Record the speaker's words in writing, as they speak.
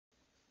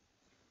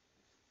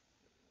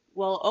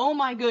Well, oh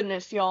my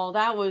goodness, y'all,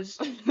 that was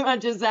a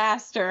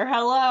disaster.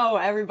 Hello,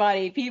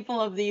 everybody,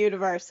 people of the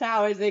universe.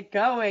 How is it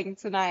going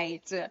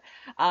tonight?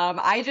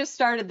 I just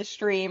started the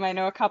stream. I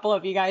know a couple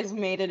of you guys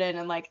made it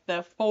in like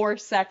the 4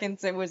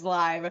 seconds it was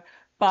live,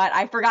 but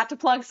I forgot to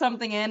plug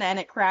something in and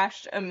it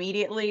crashed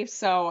immediately.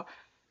 So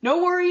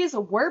no worries,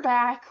 we're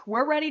back.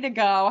 We're ready to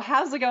go.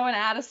 How's it going,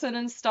 Addison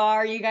and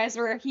Star? You guys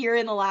were here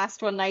in the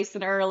last one nice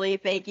and early.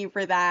 Thank you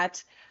for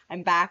that.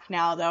 I'm back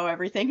now, though.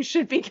 Everything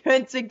should be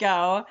good to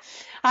go.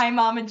 Hi,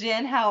 Mama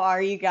Jen. How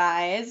are you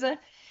guys?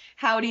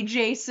 Howdy,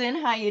 Jason.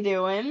 How you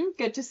doing?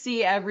 Good to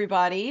see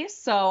everybody.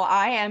 So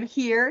I am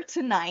here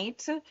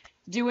tonight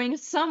doing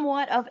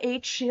somewhat of a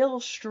chill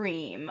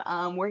stream.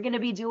 We're gonna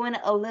be doing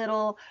a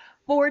little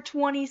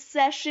 420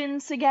 session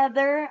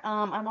together.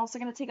 I'm also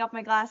gonna take off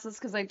my glasses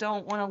because I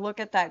don't want to look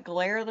at that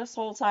glare this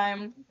whole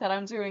time that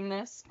I'm doing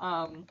this.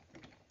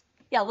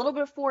 Yeah, a little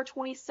bit of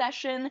 420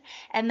 session,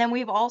 and then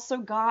we've also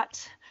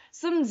got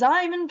some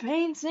diamond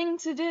painting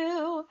to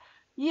do.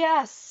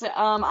 Yes,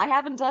 I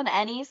haven't done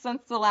any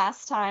since the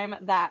last time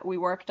that we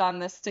worked on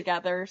this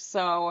together,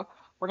 so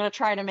we're gonna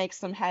try to make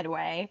some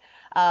headway.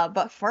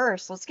 But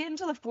first, let's get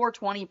into the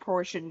 420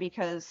 portion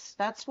because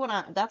that's what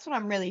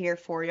I'm really here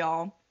for,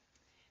 y'all.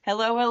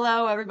 Hello,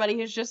 hello, everybody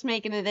who's just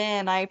making it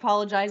in. I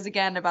apologize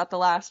again about the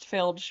last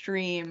failed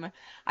stream.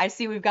 I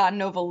see we've got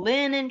Nova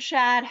Lynn in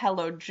chat.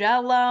 Hello,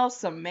 Jello,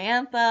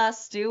 Samantha,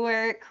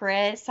 Stuart,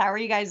 Chris. How are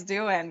you guys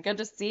doing? Good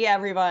to see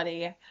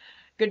everybody.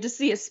 Good to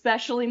see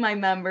especially my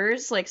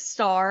members like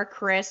Star,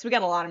 Chris. We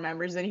got a lot of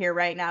members in here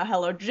right now.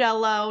 Hello,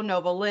 Jello,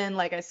 Nova Lynn,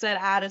 like I said,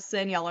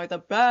 Addison. Y'all are the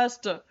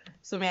best.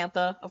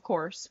 Samantha, of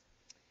course.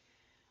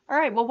 All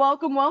right, well,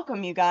 welcome,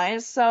 welcome, you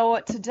guys.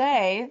 So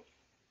today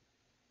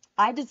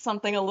I did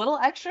something a little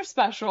extra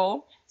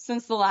special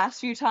since the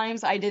last few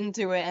times I didn't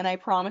do it, and I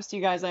promised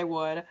you guys I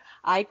would.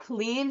 I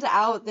cleaned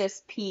out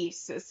this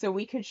piece so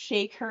we could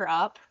shake her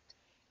up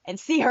and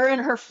see her in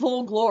her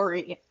full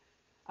glory.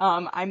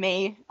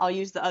 I'll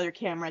use the other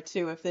camera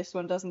too if this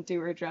one doesn't do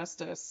her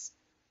justice.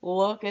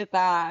 Look at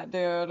that,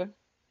 dude.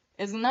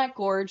 Isn't that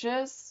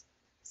gorgeous?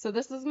 So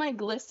this is my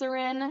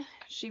glycerin.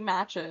 She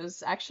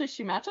matches. Actually,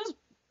 she matches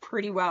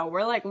pretty well.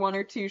 We're like one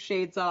or two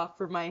shades off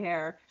for my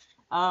hair.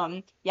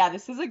 Yeah,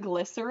 this is a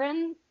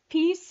glycerin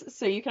piece,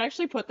 so you can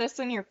actually put this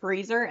in your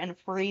freezer and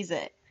freeze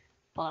it.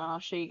 Hold on, I'll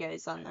show you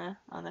guys on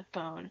the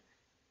phone.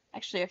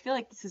 Actually, I feel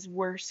like this is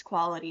worse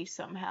quality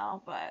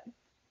somehow, but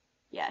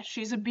yeah,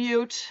 she's a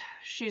beaut.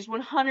 She's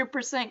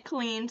 100%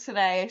 clean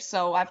today,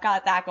 so I've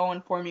got that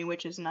going for me,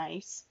 which is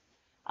nice.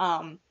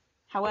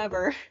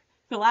 However,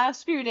 the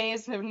last few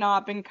days have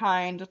not been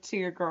kind to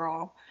your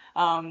girl.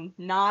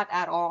 Not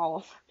at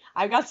all.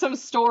 I've got some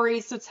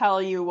stories to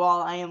tell you while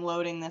I am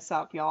loading this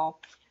up, y'all.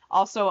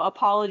 Also,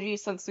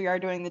 apologies since we are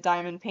doing the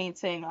diamond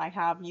painting. I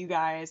have you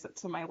guys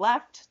to my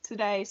left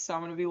today, so I'm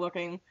going to be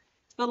looking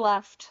to the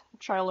left.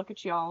 Try to look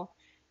at y'all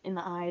in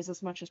the eyes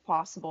as much as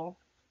possible.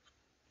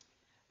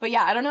 But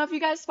yeah, I don't know if you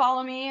guys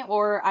follow me,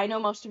 or I know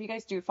most of you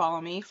guys do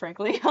follow me,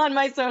 frankly, on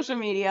my social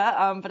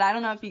media. But I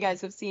don't know if you guys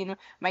have seen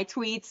my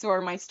tweets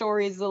or my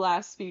stories the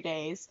last few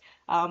days.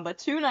 But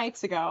 2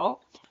 nights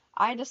ago,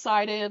 I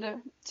decided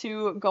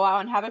to go out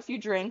and have a few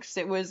drinks.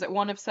 It was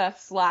one of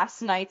Seth's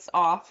last nights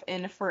off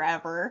in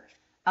forever.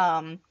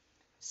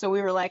 So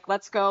we were like,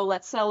 let's go,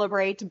 let's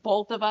celebrate.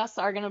 Both of us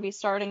are going to be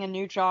starting a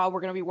new job. We're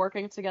going to be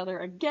working together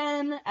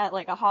again at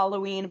like a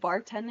Halloween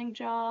bartending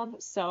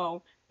job.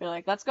 So we're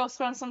like, let's go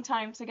spend some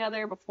time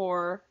together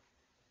before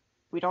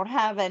we don't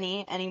have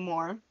any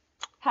anymore.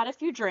 Had a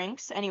few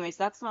drinks. Anyways,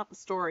 that's not the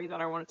story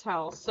that I want to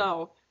tell.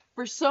 So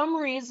for some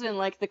reason,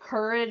 like the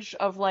courage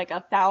of like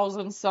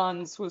 1,000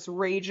 suns was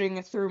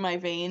raging through my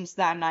veins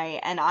that night,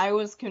 and I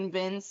was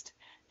convinced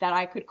that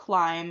I could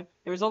climb.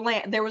 There was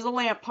a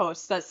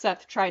lamppost that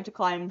Seth tried to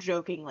climb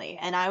jokingly,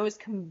 and I was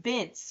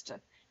convinced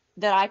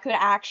that I could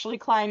actually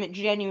climb it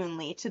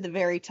genuinely to the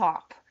very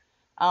top.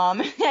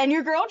 And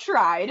your girl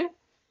tried.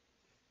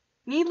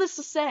 Needless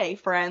to say,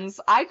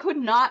 friends, I could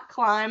not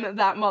climb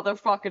that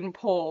motherfucking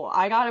pole.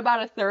 I got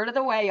about a third of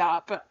the way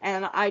up,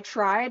 and I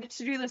tried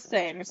to do the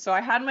same. So I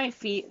had my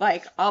feet,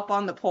 like, up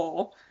on the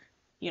pole.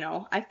 You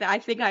know, I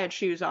think I had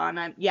shoes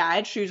on. Yeah, I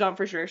had shoes on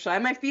for sure. So I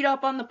had my feet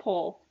up on the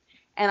pole,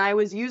 and I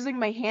was using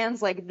my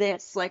hands like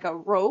this, like a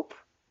rope,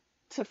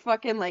 to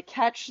fucking, like,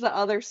 catch the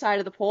other side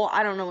of the pole.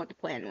 I don't know what the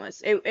plan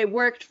was. It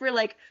worked for,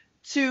 like,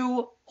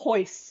 2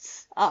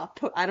 hoists up.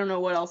 I don't know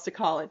what else to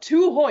call it.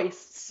 2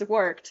 hoists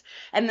worked.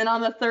 And then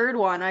on the third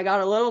one, I got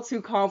a little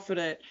too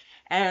confident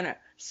and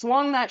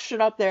swung that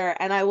shit up there,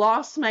 and I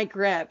lost my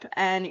grip,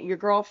 and your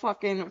girl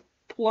fucking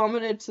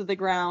plummeted to the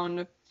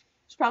ground.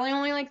 It's probably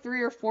only like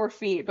 3 or 4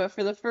 feet, but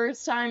for the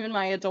first time in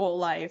my adult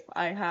life,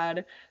 I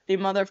had the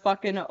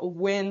motherfucking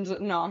wind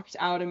knocked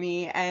out of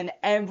me, and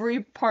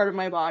every part of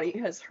my body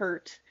has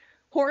hurt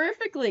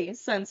horrifically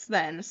since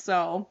then.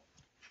 So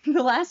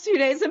the last 2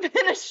 days have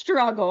been a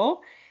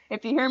struggle.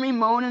 If you hear me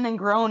moaning and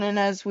groaning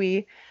as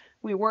we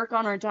work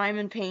on our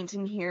diamond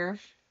painting here,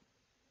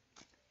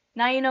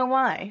 now you know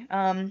why.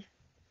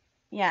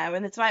 Yeah,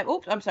 and that's why.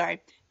 Oops, I'm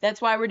sorry.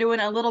 That's why we're doing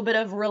a little bit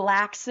of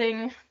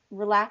relaxing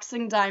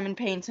relaxing diamond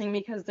painting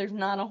because there's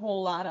not a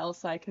whole lot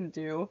else I can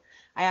do.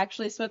 I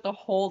actually spent the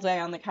whole day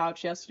on the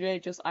couch yesterday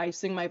just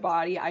icing my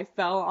body. I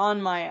fell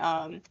on my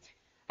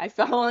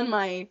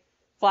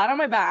flat on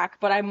my back,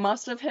 but I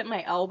must have hit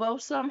my elbow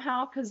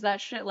somehow because that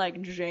shit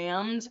like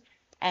jammed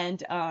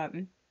and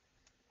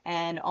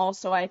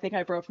also I think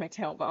I broke my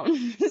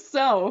tailbone.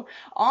 So,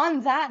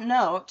 on that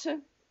note,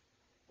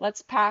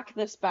 let's pack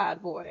this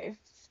bad boy.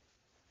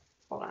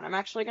 Hold on, I'm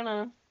actually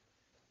gonna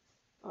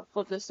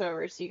flip this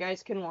over so you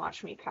guys can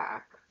watch me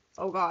pack.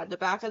 Oh god, the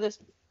back of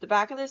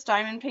this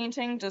diamond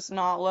painting does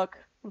not look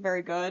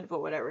very good,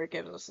 but whatever, it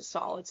gives us a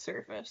solid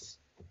surface.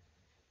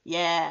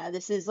 Yeah,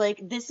 this is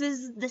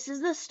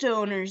the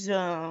stoner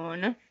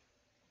zone.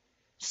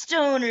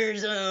 Stoner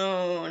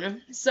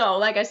zone. So,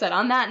 like I said,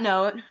 on that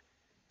note,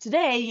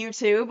 today,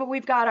 YouTube,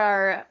 we've got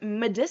our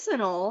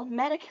medical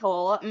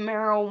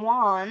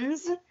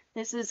marijuans.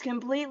 This is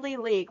completely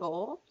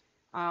legal.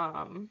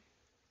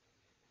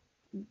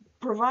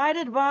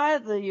 Provided by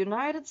the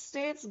United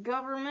States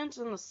government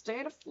in the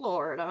state of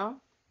Florida.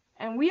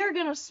 And we are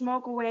gonna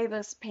smoke away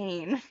this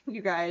pain,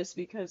 you guys,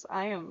 because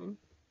I am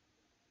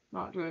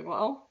not doing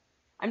well.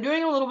 I'm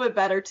doing a little bit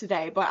better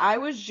today, but I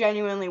was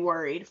genuinely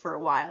worried for a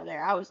while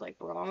there. I was like,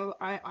 bro,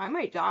 I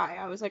might die.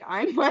 I was like,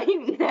 I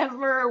might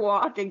never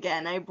walk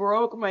again. I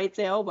broke my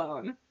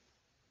tailbone.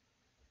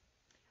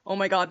 Oh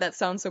my god, that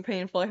sounds so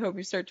painful. I hope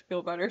you start to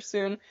feel better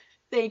soon.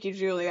 Thank you,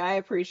 Julie. I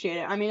appreciate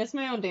it. I mean, it's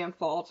my own damn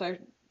fault. I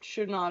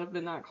should not have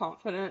been that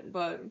confident,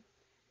 but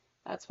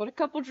that's what a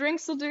couple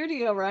drinks will do to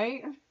you,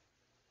 right?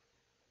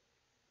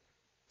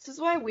 This is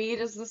why weed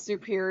is the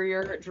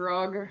superior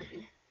drug.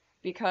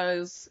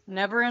 Because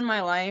never in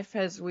my life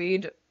has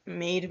weed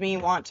made me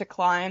want to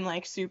climb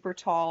like super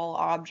tall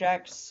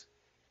objects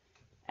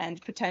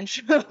and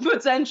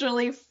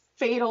potentially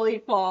fatally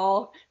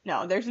fall.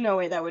 No, there's no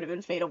way that would have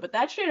been fatal, but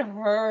that shit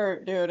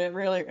hurt, dude. It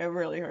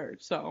really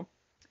hurt. So,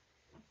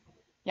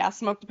 yeah,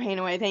 smoke the pain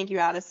away. Thank you,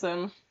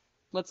 Addison.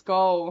 Let's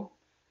go.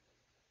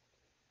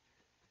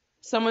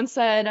 Someone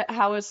said,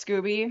 "How is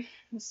Scooby?"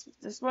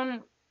 This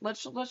one.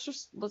 Let's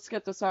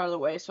get this out of the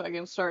way so I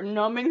can start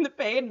numbing the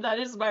pain that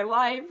is my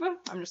life.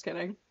 I'm just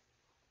kidding.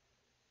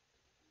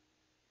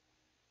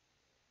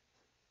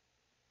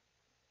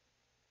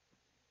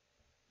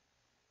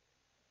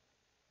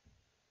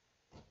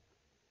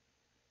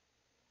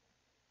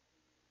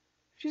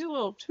 She's a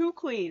little too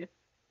clean.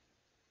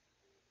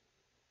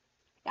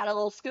 Got a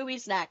little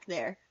Scooby snack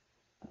there.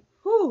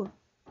 Whew.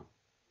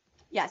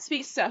 Yeah,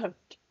 speaks of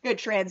good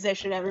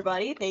transition,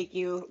 everybody. Thank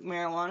you,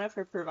 Marijuana,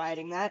 for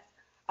providing that.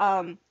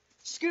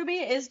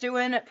 Scooby is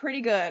doing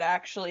pretty good,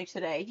 actually,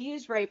 today.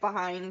 He's right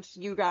behind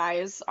you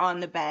guys on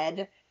the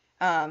bed.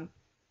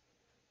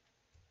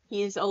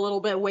 He's a little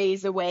bit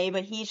ways away,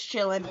 but he's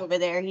chilling over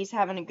there. He's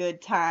having a good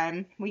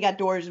time. We got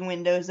doors and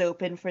windows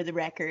open for the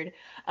record.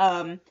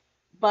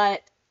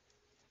 But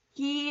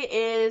he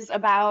is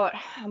about,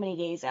 how many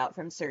days out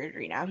from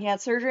surgery now? He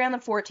had surgery on the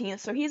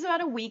 14th, so he's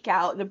about a week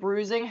out. The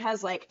bruising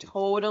has, like,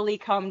 totally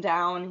come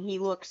down. He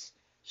looks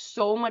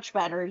so much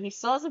better. He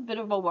still has a bit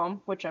of a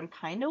lump, which I'm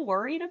kind of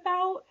worried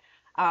about.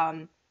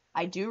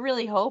 I do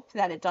really hope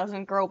that it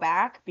doesn't grow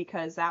back,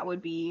 because that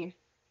would be,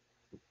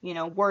 you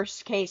know,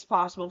 worst case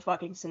possible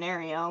fucking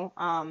scenario.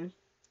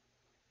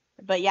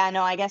 But yeah,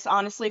 no, I guess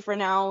honestly for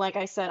now, like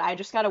I said, I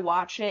just gotta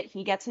watch it.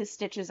 He gets his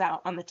stitches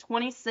out on the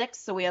 26th,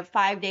 so we have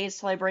 5 days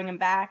till I bring him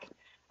back.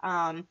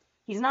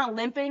 He's not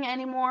limping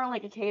anymore,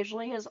 like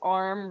occasionally his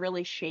arm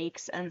really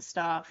shakes and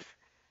stuff.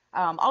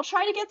 I'll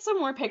try to get some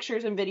more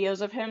pictures and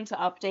videos of him to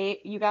update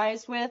you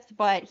guys with,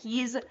 but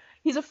he's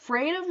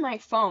afraid of my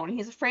phone.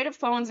 He's afraid of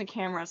phones and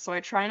cameras, so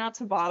I try not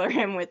to bother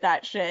him with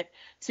that shit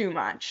too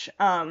much.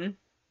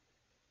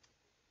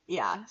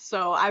 Yeah,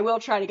 so I will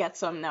try to get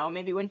some though,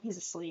 maybe when he's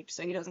asleep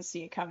so he doesn't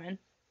see it coming.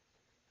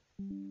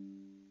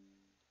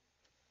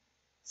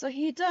 So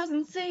he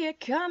doesn't see it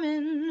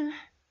coming.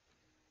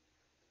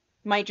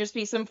 Might just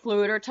be some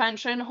fluid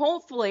retention.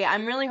 Hopefully,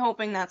 I'm really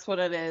hoping that's what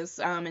it is,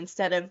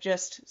 instead of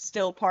just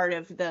still part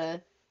of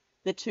the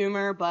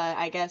tumor, but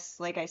I guess,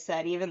 like I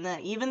said, even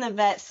the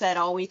vet said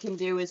all we can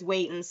do is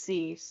wait and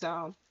see,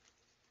 so.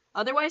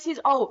 Otherwise,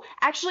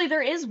 actually,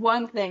 there is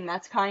one thing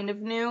that's kind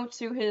of new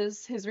to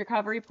his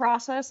recovery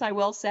process, I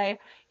will say.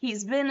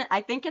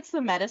 I think it's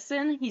the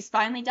medicine. He's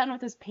finally done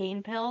with his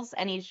pain pills,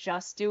 and he's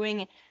just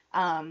doing,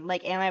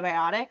 like,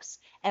 antibiotics.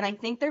 And I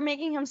think they're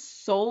making him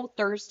so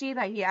thirsty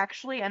that he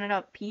actually ended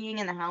up peeing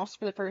in the house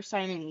for the first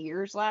time in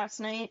years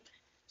last night.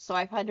 So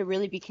I've had to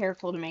really be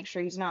careful to make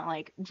sure he's not,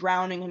 like,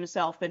 drowning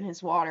himself in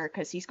his water,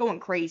 because he's going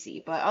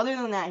crazy. But other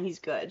than that, he's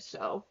good,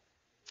 so.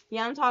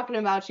 Yeah, I'm talking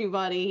about you,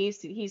 buddy.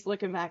 He's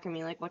looking back at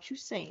me like, what you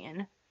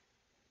saying?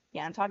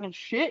 Yeah, I'm talking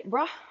shit,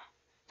 bruh.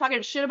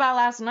 Talking shit about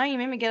last night. You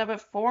made me get up at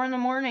 4 in the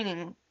morning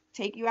and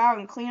take you out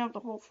and clean up the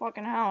whole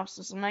fucking house.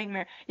 It's a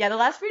nightmare. Yeah, the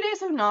last few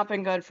days have not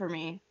been good for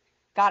me.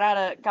 Got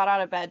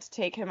out of bed to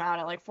take him out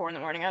at like 4 in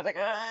the morning. I was like,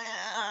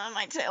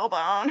 my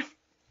tailbone.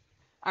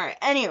 Alright,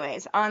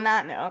 anyways, on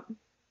that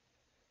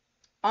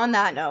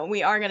note,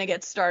 we are gonna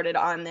get started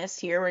on this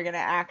here. We're gonna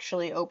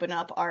actually open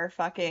up our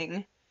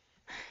fucking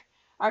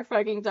our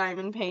fucking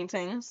diamond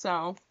painting,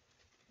 so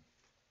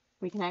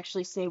we can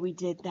actually say we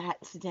did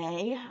that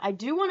today. I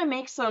do want to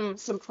make some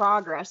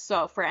progress,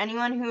 so for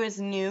anyone who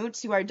is new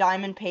to our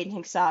diamond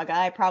painting saga,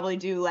 I probably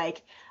do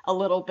like a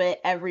little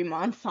bit every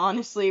month.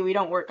 Honestly, we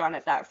don't work on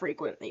it that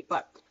frequently,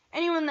 but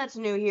anyone that's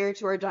new here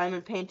to our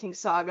diamond painting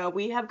saga,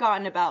 we have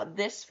gotten about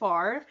this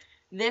far.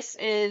 This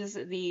is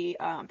the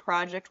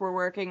project we're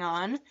working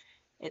on.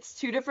 It's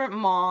 2 different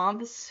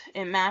mobs.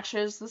 It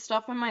matches the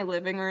stuff in my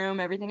living room.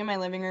 Everything in my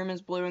living room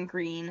is blue and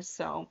green,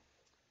 so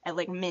I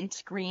like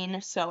mint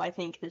green, so I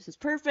think this is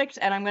perfect.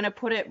 And I'm gonna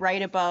put it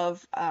right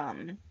above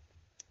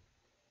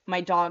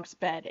my dog's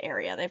bed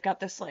area. They've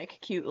got this like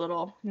cute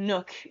little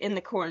nook in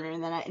the corner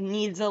and then it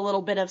needs a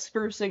little bit of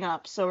sprucing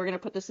up, so we're gonna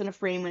put this in a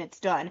frame when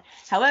it's done.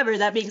 However,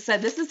 that being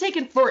said, this has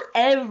taken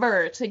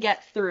forever to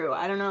get through.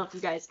 I don't know if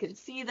you guys can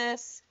see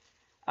this.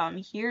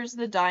 Here's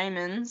the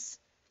diamonds.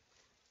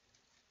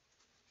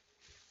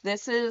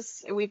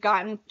 We've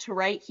gotten to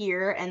right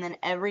here, and then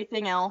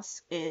everything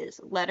else is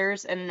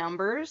letters and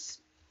numbers.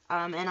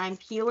 And I'm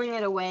peeling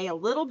it away a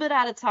little bit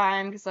at a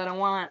time because I don't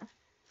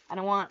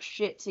want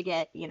shit to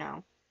get, you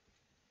know,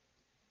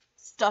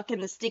 stuck in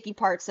the sticky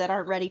parts that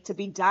aren't ready to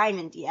be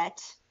diamonded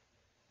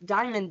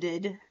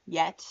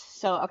yet.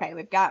 So, okay,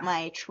 we've got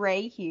my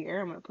tray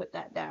here. I'm gonna put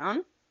that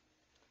down.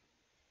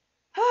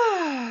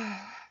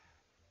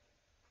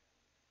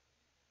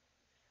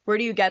 Where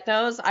do you get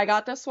those? I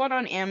got this one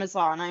on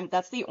Amazon.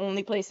 That's the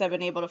only place I've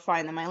been able to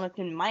find them. I looked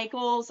in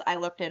Michael's, I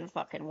looked in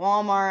fucking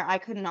Walmart. I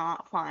could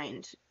not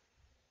find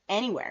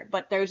anywhere,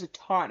 but there's a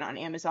ton on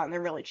Amazon.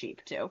 They're really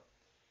cheap too.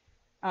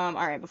 All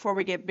right, before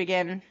we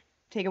begin,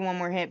 taking one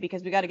more hit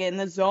because we gotta get in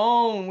the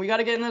zone. We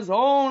gotta get in the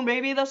zone,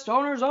 baby, the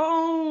stoner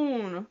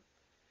zone.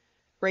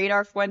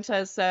 Radar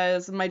Fuentes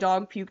says my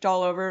dog puked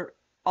all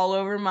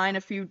over mine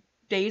a few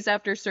days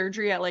after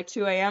surgery at like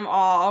 2 a.m.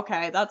 Oh,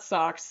 okay, that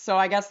sucks. So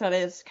I guess that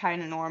is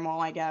kind of normal,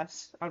 I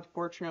guess,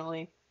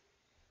 unfortunately.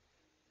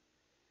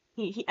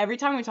 He every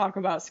time we talk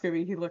about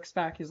Scooby, he looks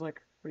back, he's like,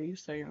 what are you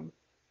saying?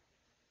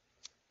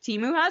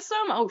 Temu has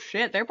some? Oh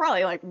shit, they're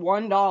probably like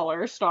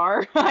 $1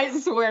 star. I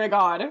swear to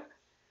God.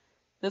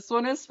 This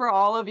one is for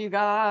all of you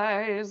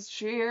guys.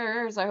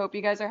 Cheers. I hope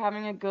you guys are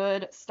having a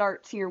good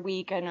start to your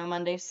week. I know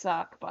Mondays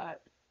suck,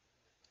 but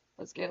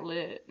let's get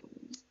lit.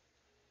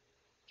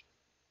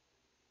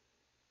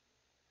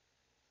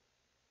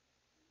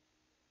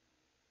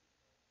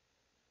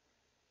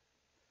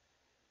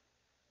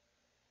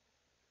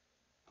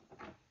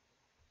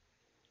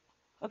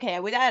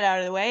 Okay, with that out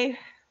of the way,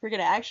 we're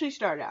gonna actually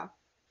start now.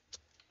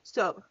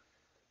 So,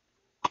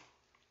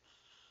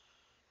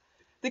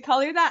 the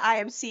color that I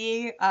am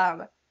seeing,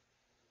 damn,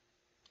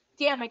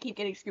 I keep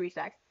getting Scooby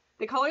stacks.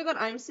 The color that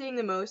I'm seeing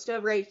the most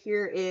of right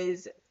here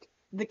is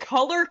the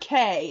color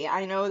K.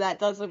 I know that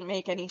doesn't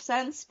make any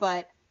sense,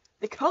 but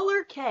the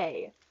color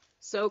K.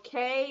 So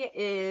K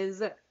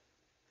is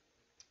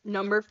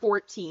number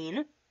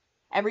 14.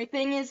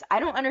 Everything is, I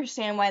don't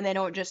understand why they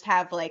don't just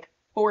have like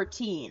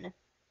 14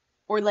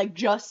 or like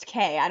just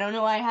K. I don't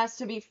know why it has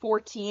to be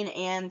 14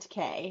 and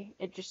K.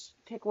 It just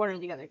pick one or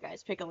the other,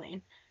 guys. Pick a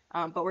lane.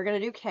 But we're gonna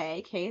do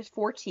K. K is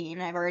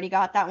 14. I've already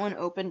got that one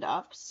opened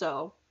up.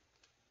 So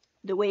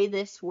the way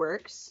this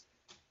works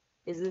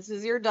is this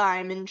is your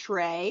diamond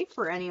tray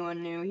for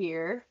anyone new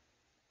here.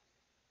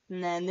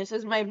 And then this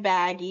is my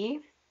baggie.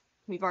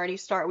 We've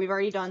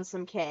already done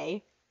some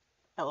K.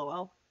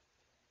 LOL.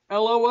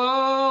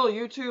 LOL,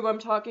 YouTube, I'm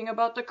talking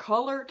about the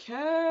color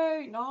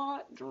K,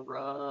 not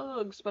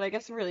drugs. But I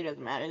guess it really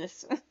doesn't matter.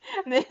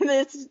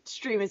 This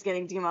stream is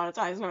getting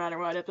demonetized no matter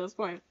what at this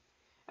point.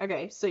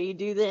 Okay, so you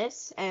do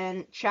this,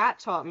 and chat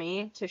taught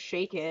me to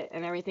shake it,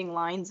 and everything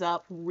lines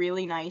up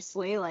really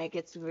nicely. Like,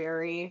 it's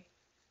very,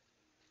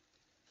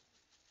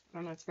 I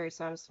don't know, it's very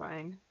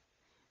satisfying.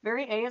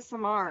 Very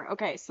ASMR.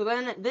 Okay, so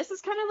then this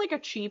is kind of like a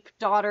cheap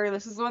daughter.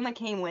 This is the one that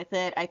came with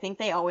it. I think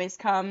they always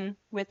come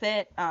with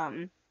it.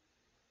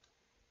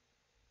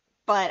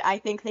 But I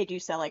think they do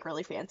sell like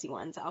really fancy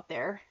ones out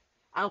there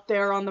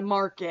on the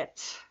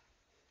market.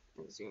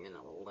 Let's zoom in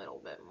a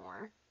little bit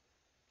more.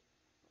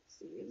 Let's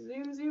see,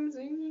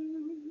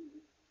 zoom.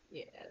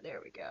 Yeah,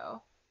 there we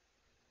go.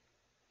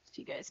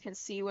 So you guys can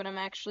see what I'm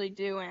actually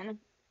doing.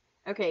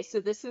 Okay, so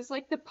this is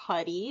like the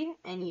putty,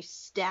 and you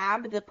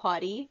stab the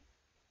putty.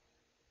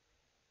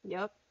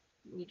 Yep,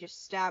 you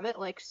just stab it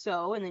like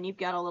so, and then you've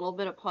got a little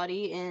bit of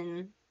putty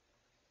in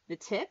the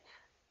tip.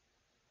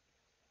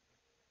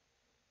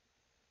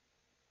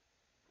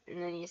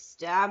 And then you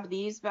stab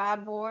these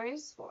bad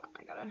boys. Hold on,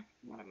 I gotta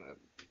move.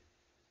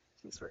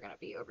 Since we're gonna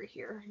be over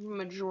here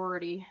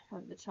majority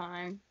of the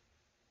time.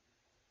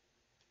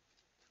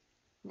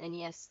 Then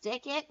you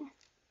stick it,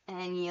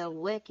 and you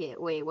lick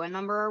it. Wait, what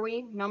number are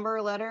we? Number,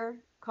 letter,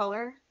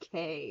 color?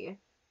 K.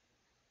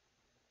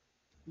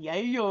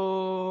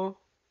 Yeah.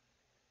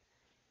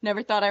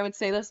 Never thought I would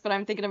say this, but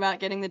I'm thinking about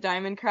getting the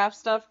diamond craft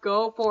stuff.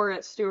 Go for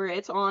it, Stuart.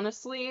 It's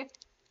honestly,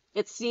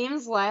 it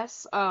seems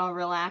less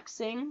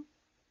relaxing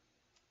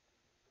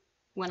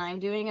when I'm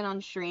doing it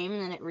on stream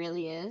than it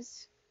really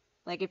is.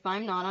 Like, if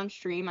I'm not on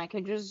stream, I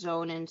can just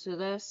zone into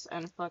this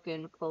and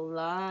fucking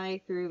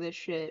fly through this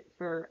shit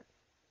for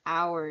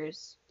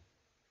hours.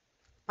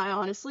 I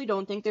honestly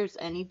don't think there's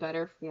any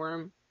better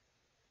form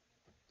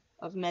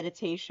of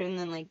meditation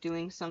than, like,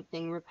 doing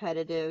something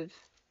repetitive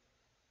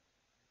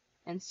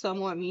and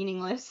somewhat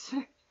meaningless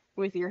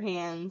with your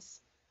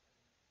hands.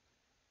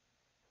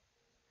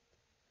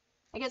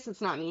 I guess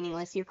it's not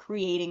meaningless, you're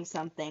creating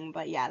something,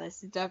 but yeah,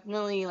 this is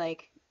definitely,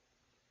 like,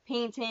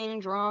 painting,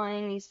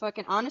 drawing, these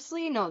fucking...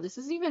 Honestly, no, this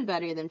is even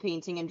better than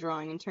painting and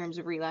drawing in terms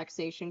of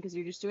relaxation, because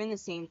you're just doing the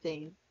same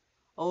thing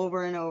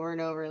over and over and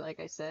over, like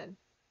I said.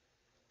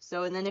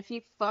 So, and then if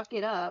you fuck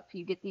it up,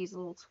 you get these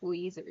little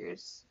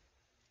tweezers.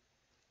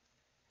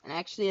 And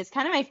actually, it's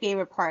kind of my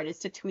favorite part, is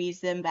to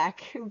tweeze them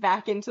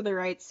back into the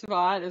right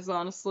spot, is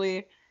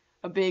honestly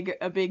a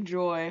big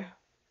joy.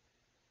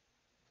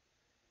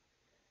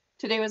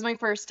 Today was my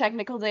first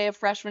technical day of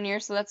freshman year,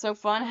 so that's so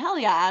fun. Hell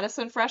yeah,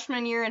 Addison,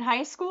 freshman year in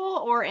high school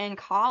or in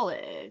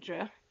college?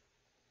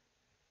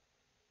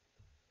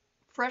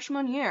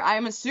 Freshman year.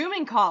 I'm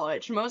assuming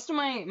college. Most of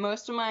my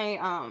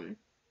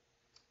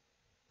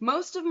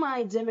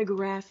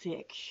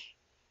demographic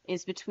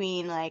is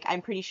between, like,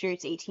 I'm pretty sure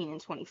it's 18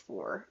 and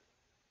 24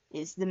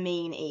 is the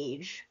main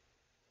age.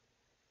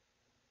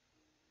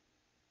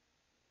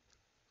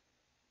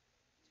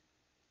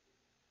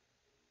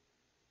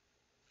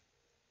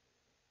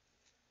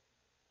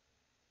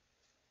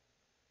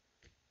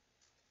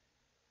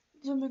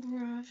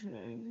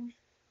 Demographic.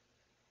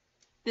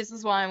 This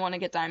is why I want to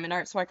get diamond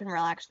art, so I can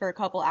relax for a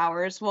couple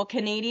hours. Well,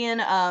 Canadian,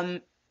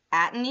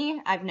 Atney,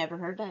 I've never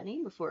heard that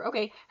name before.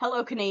 Okay,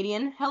 hello,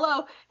 Canadian.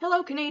 Hello,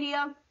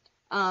 Canada.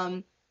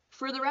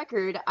 For the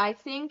record, I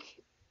think,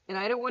 and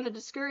I don't want to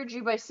discourage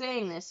you by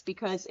saying this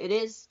because it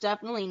is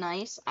definitely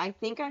nice. I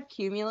think I've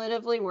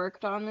cumulatively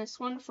worked on this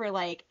one for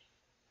like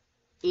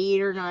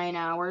 8 or 9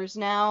 hours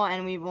now,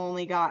 and we've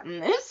only gotten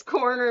this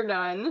corner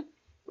done,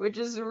 which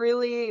is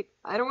really,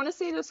 I don't want to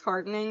say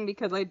disheartening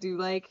because I do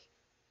like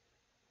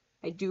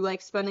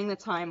spending the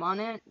time on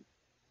it.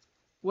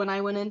 When I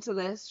went into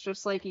this,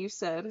 just like you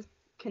said,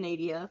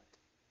 Canada,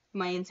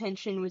 my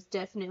intention was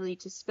definitely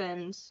to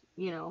spend,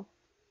 you know,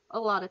 a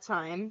lot of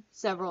time,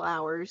 several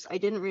hours. I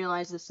didn't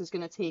realize this was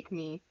gonna take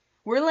me.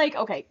 We're like,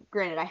 okay,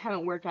 granted, I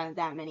haven't worked on it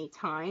that many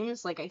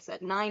times. Like I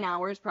said, 9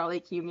 hours probably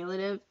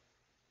cumulative.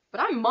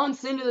 But I'm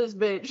months into this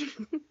bitch.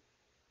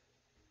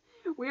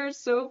 We are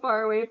so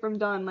far away from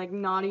done, like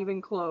not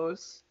even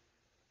close.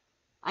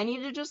 I need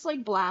to just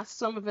like blast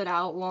some of it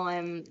out while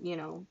I'm, you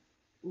know,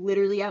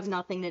 literally have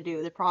nothing to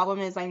do. The problem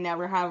is I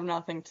never have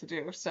nothing to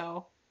do,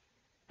 so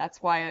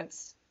that's why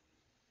it's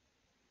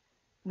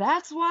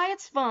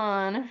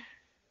fun.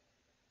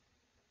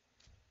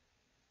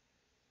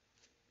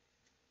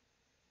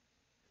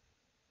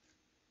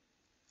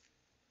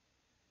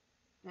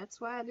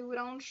 That's why I do it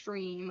on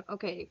stream.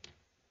 Okay,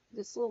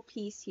 this little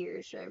piece here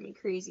is driving me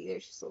crazy.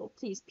 There's just a little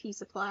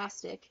piece of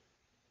plastic.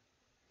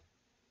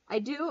 I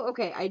do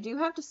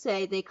have to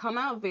say they come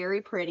out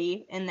very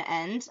pretty in the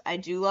end. I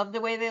do love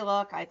the way they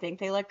look. I think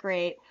they look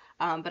great.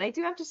 But I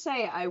do have to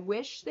say I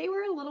wish they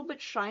were a little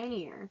bit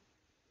shinier.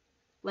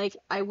 Like,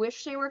 I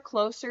wish they were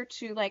closer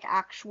to like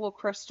actual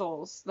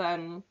crystals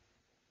than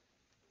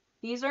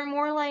these are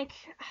more like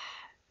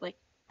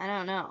I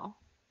don't know,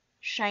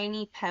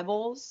 shiny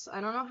pebbles.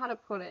 I don't know how to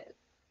put it.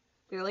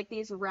 They're like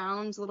these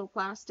round little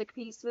plastic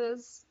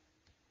pieces.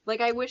 Like,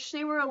 I wish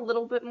they were a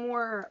little bit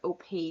more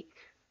opaque.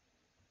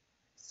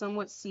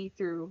 Somewhat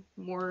see-through,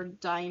 more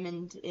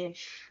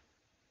diamond-ish.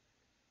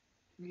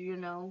 You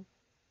know?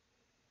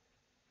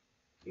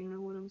 You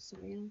know what I'm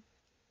saying?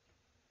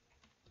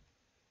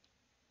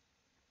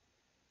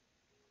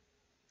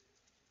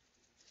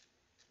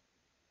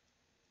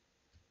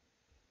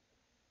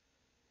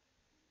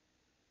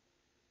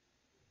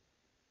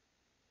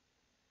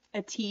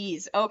 A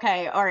tease.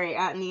 Okay, alright,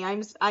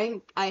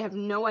 Atney. I have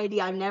no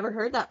idea. I've never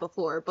heard that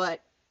before,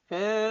 but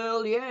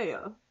hell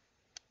yeah.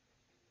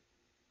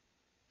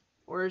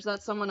 Or is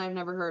that someone I've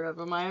never heard of?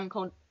 Am I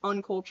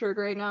uncultured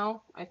right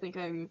now? I think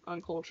I'm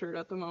uncultured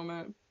at the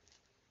moment.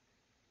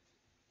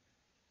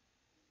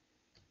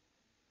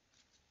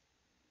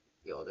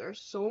 Yo, there's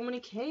so many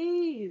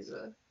K's.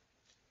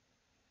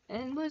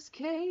 Endless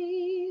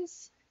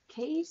K's.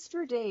 K's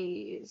for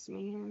days,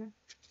 man.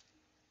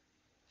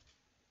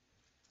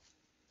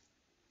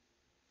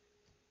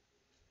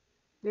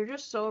 They're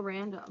just so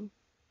random.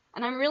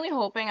 And I'm really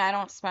hoping I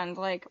don't spend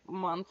like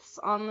months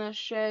on this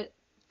shit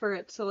for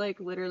it to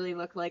like literally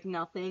look like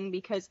nothing,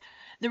 because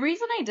the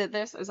reason I did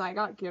this is I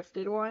got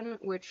gifted one,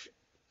 which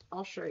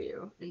I'll show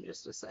you in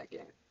just a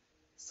second.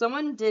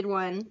 Someone did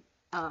one,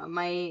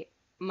 my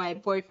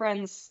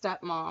boyfriend's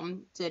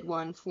stepmom did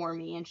one for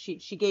me, and she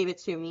gave it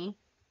to me.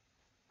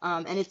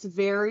 And it's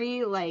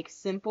very like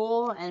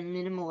simple and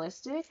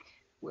minimalistic,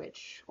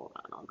 which, hold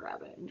on, I'll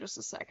grab it in just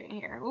a second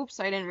here. Oops,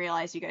 I didn't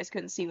realize you guys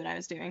couldn't see what I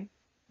was doing.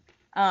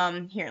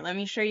 Here, let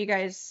me show you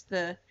guys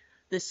the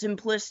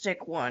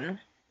simplistic one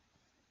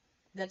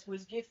that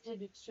was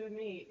gifted to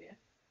me.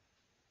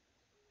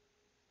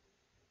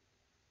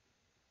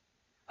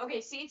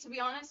 Okay, see, to be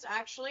honest,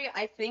 actually,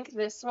 I think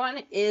this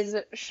one is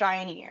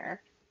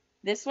shinier.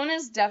 This one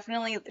is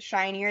definitely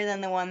shinier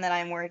than the one that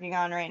I'm working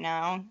on right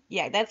now.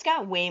 Yeah, that's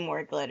got way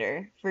more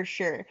glitter, for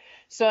sure.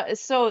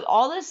 So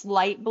all this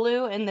light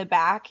blue in the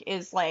back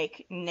is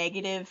like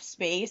negative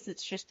space.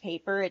 It's just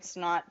paper. It's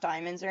not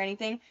diamonds or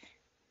anything.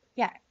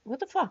 Yeah, what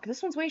the fuck?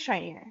 This one's way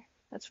shinier.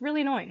 That's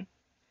really annoying.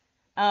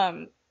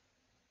 Um,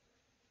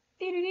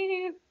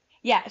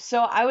 yeah, so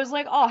I was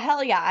like, oh,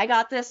 hell yeah, I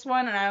got this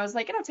one. And I was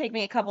like, it'll take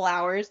me a couple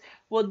hours.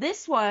 Well,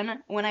 this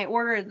one, when I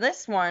ordered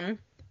this one,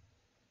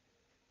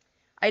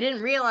 I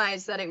didn't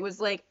realize that it was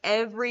like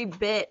every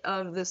bit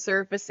of the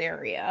surface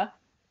area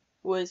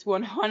was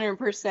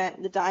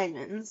 100% the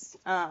diamonds.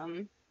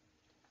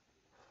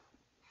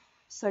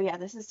 So yeah,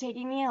 this is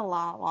taking me a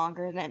lot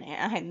longer than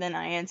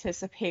I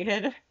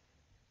anticipated.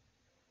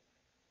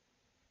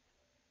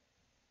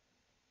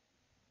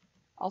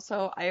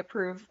 Also, I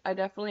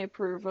definitely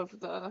approve of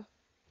the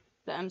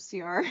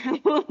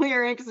MCR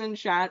lyrics in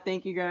chat.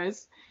 Thank you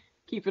guys.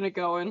 Keeping it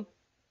going.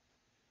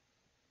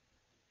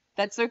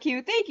 That's so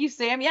cute. Thank you,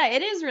 Sam. Yeah,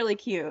 it is really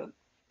cute.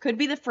 Could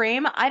be the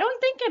frame. I don't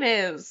think it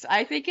is.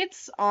 I think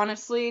it's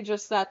honestly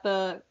just that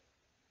I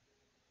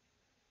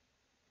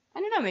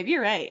don't know, maybe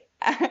you're right.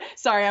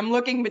 Sorry, I'm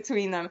looking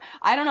between them.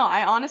 I don't know.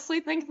 I honestly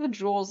think the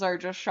jewels are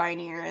just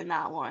shinier in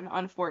that one,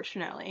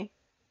 unfortunately.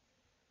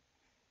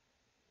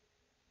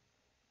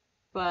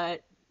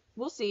 But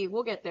we'll see.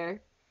 We'll get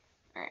there.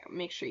 All right,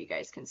 make sure you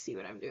guys can see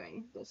what I'm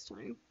doing this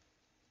time.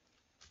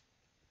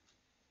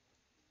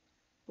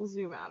 We'll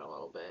zoom out a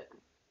little bit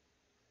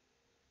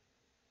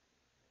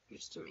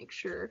just to make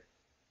sure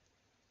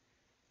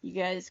you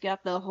guys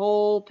got the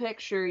whole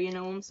picture. You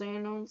know what I'm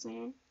saying? Know what I'm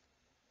saying?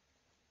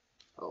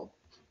 Oh.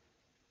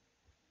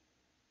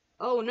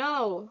 Oh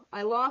no!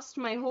 I lost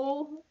the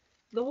whole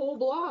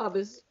blob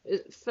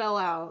it fell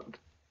out.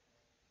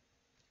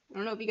 I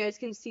don't know if you guys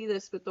can see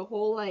this, but the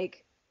whole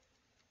like,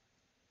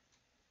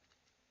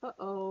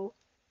 uh-oh.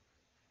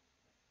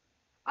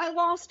 I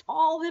lost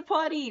all the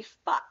putty.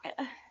 Fuck.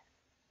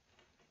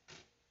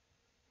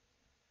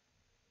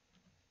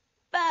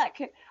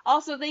 Fuck.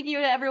 Also, thank you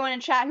to everyone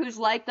in chat who's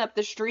liked up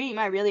the stream.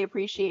 I really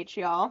appreciate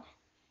y'all.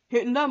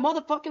 Hitting that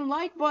motherfucking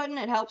like button,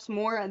 it helps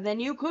more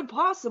than you could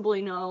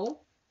possibly know.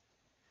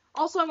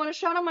 Also, I want to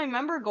shout out my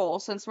member goal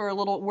since we're a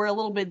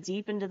little bit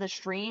deep into the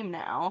stream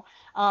now.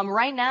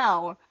 Right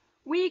now,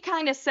 we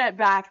kind of set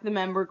back the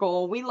member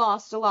goal. We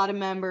lost a lot of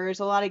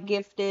members, a lot of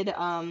gifted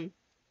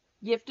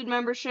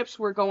memberships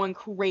were going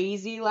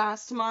crazy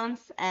last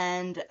month,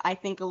 and I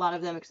think a lot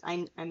of them,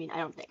 I mean, I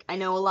don't think, I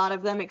know a lot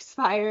of them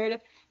expired.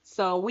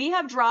 So we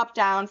have dropped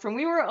down from,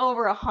 we were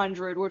over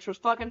 100, which was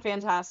fucking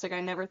fantastic. I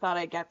never thought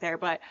I'd get there,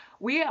 but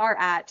we are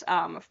at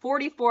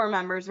 44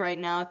 members right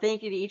now.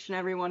 Thank you to each and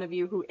every one of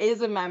you who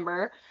is a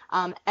member.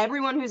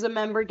 Everyone who's a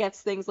member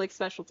gets things like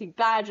specialty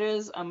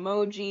badges,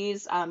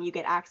 emojis. You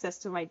get access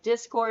to my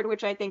Discord,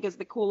 which I think is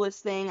the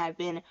coolest thing. I've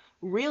been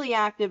really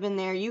active in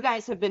there. You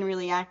guys have been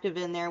really active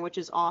in there, which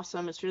is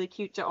awesome. It's really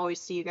cute to always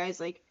see you guys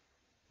like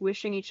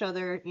wishing each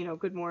other,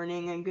 good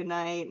morning and good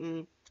night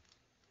and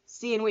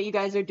seeing what you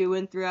guys are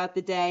doing throughout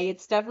the day.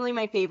 It's definitely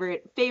my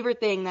favorite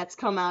thing that's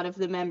come out of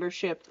the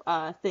membership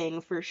thing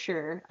for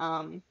sure.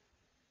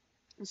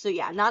 So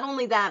yeah, not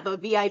only that,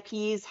 but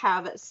VIPs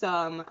have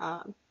some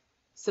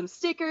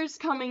stickers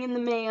coming in the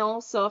mail.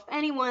 So if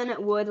anyone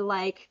would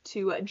like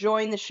to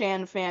join the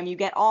Shan fam, you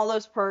get all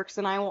those perks,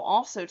 and I will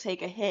also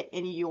take a hit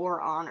in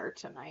your honor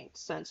tonight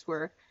since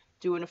we're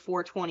doing a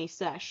 420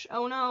 sesh.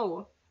 Oh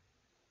no,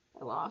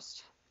 I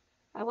lost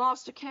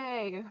a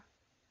K.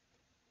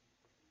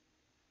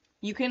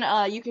 You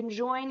can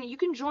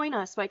join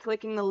us by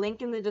clicking the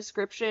link in the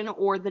description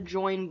or the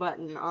join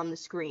button on the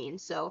screen.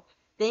 So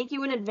thank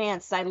you in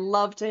advance. I'd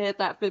love to hit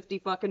that 50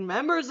 fucking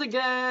members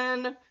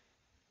again.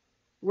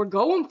 We're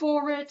going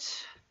for it.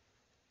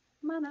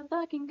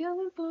 Motherfucking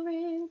going for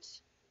it.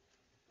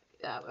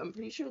 Yeah, I'm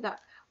pretty sure that.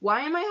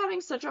 Why am I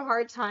having such a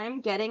hard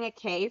time getting a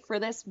K for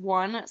this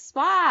one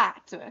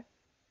spot?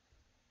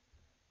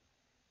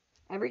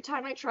 Every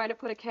time I try to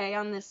put a K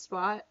on this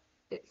spot,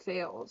 it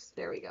fails.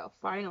 There we go.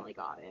 Finally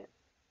got it.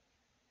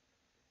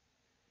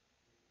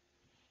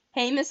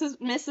 Hey, Mrs.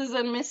 and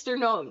Mr.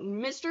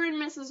 Mr. and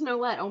Mrs.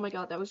 Nolette. Oh my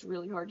god, that was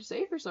really hard to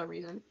say for some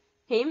reason.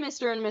 Hey,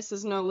 Mr. and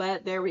Mrs.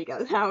 Nolette. There we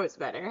go. That was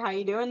better. How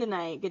you doing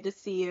tonight? Good to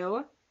see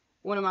you.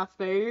 One of my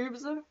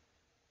faves.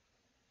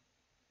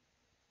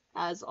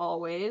 As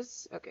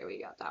always. Okay,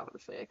 we got that one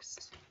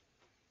fixed.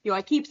 Yo,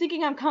 I keep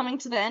thinking I'm coming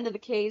to the end of the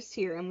case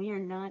here, and we are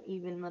not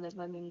even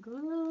motherfucking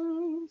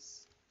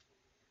close.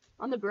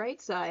 On the bright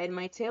side,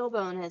 my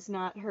tailbone has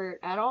not hurt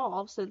at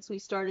all since we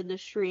started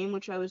this stream,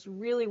 which I was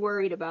really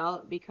worried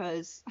about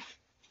because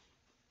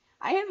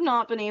I have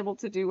not been able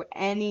to do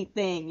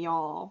anything,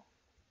 y'all.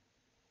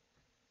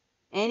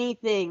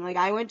 Anything. Like,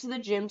 I went to the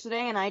gym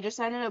today and I just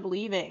ended up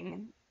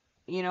leaving,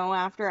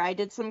 after I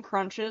did some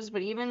crunches,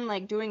 but even,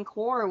 like, doing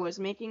core was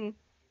making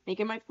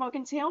my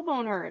fucking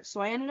tailbone hurt, so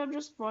I ended up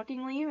just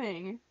fucking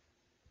leaving.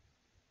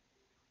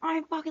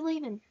 I'm fucking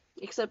leaving.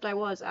 Except I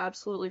was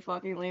absolutely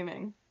fucking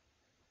leaving.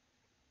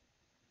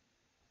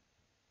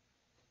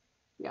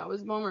 Yeah, it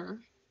was a bummer.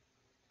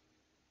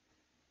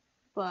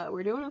 But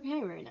we're doing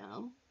okay right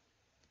now.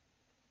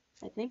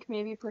 I think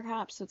maybe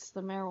perhaps it's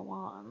the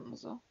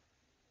marijuana.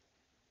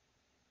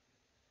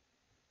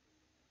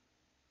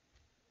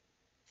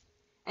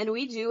 And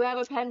we do have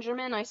a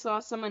Benjamin. I saw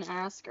someone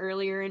ask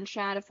earlier in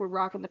chat if we're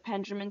rocking the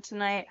Benjamin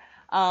tonight.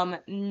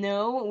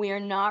 No, we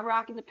are not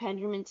rocking the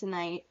Benjamin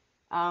tonight.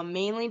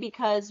 Mainly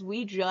because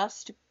we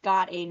just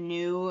got a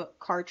new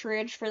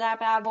cartridge for that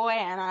bad boy,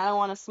 and I don't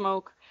want to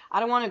smoke. I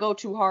don't want to go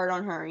too hard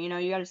on her. You know,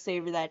 you got to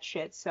savor that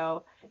shit.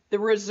 So the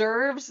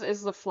reserves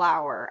is the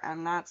flower,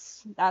 and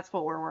that's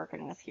what we're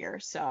working with here.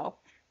 So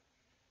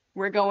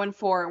we're gonna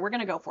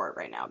go for it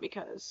right now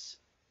because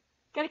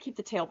gotta keep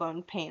the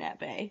tailbone pain at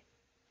bay.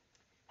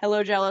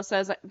 Hello Jello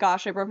says,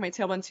 gosh, I broke my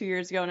tailbone 2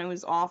 years ago and it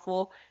was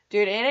awful.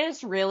 Dude, it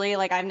is really,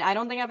 like, I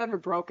don't think I've ever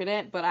broken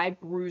it, but I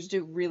bruised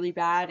it really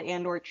bad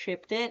and or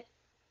chipped it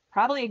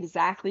probably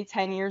exactly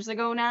 10 years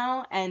ago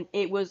now, and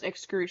it was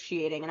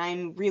excruciating, and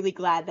I'm really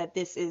glad that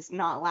this is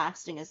not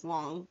lasting as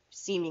long,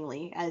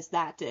 seemingly, as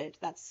that did.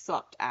 That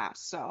sucked ass,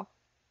 so.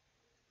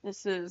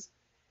 This is...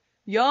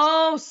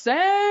 Yo,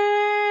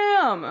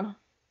 Sam!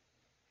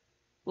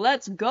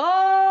 Let's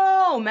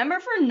go! Member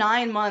for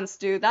 9 months,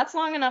 dude. That's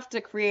long enough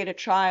to create a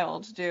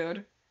child,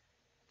 dude.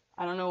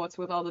 I don't know what's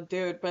with all the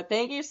dude, but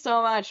thank you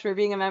so much for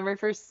being a member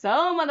for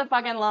so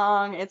motherfucking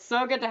long. It's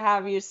so good to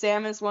have you.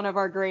 Sam is one of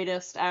our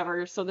greatest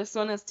ever, so this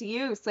one is to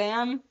you,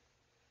 Sam.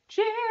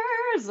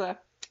 Cheers!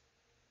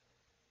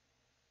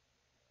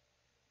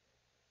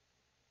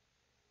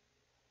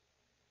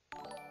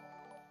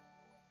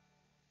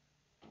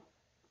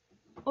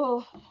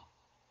 Oh.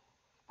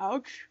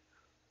 Ouch.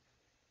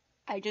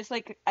 I just,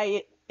 like,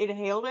 I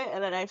inhaled it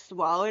and then I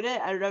swallowed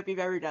it. I don't know if you've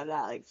ever done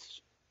that, like,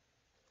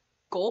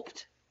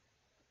 gulped.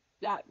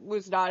 That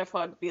was not a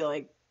fun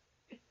feeling.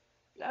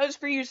 That was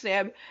for you,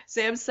 Sam.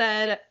 Sam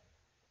said,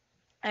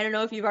 I don't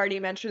know if you've already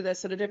mentioned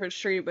this in a different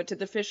stream, but did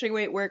the fishing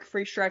weight work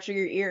for stretching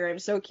your ear? I'm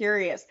so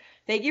curious.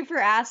 Thank you for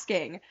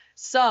asking.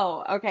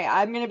 So, okay,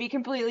 I'm going to be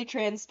completely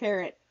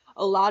transparent.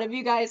 A lot of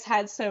you guys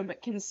had some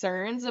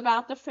concerns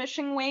about the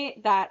fishing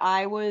weight that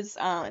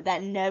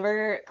that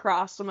never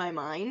crossed my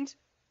mind.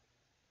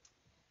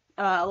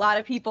 A lot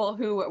of people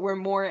who were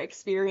more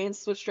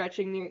experienced with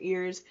stretching their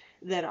ears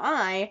than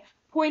I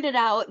pointed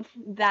out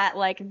that,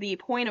 like, the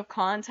point of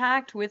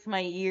contact with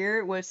my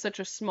ear was such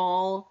a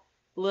small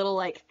little,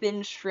 like,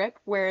 thin strip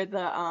where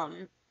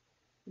the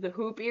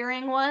hoop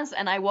earring was,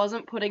 and I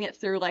wasn't putting it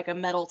through, like, a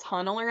metal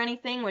tunnel or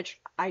anything, which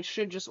I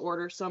should just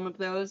order some of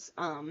those.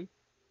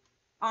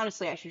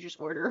 Honestly, I should just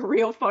order a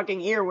real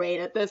fucking ear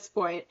weight at this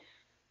point.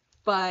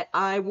 But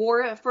I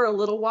wore it for a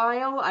little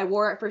while. I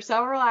wore it for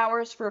several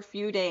hours for a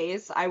few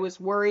days. I was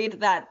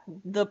worried that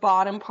the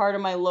bottom part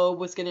of my lobe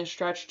was going to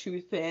stretch too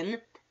thin.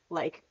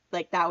 Like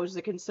that was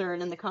the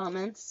concern in the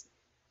comments.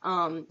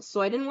 So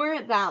I didn't wear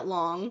it that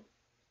long.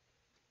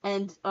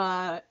 And,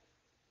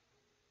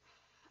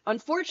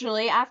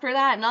 unfortunately, after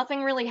that,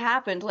 nothing really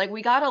happened. Like,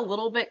 we got a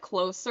little bit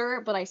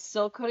closer, but I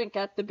still couldn't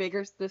get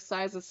this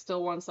size is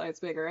still one size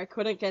bigger. I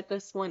couldn't get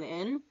this one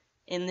in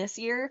this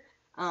ear.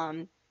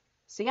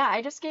 So yeah,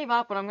 I just gave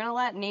up, but I'm gonna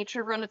let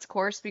nature run its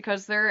course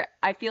because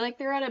I feel like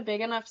they're at a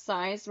big enough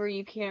size where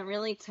you can't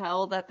really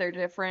tell that they're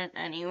different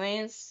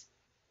anyways.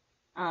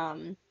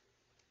 So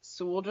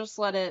we'll just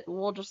let it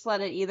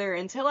either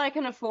until I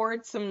can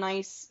afford some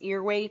nice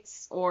ear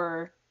weights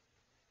or,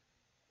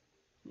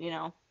 you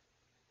know,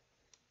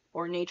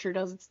 or nature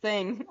does its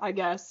thing, I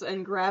guess,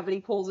 and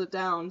gravity pulls it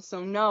down.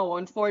 So no,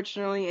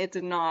 unfortunately, it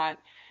did not.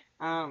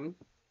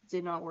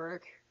 Did not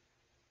work.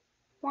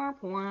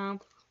 Womp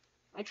womp.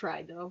 I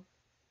tried though.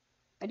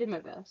 I did my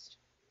best.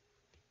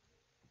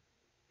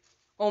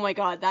 Oh my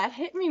god, that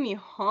hit me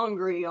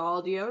hungry,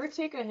 y'all. Do you ever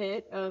take a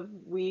hit of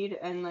weed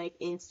and, like,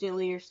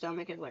 instantly your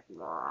stomach is like,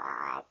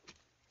 rah?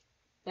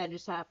 That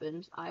just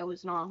happened. I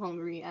was not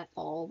hungry at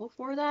all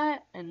before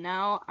that, and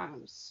now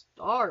I'm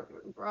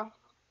starving, bruh.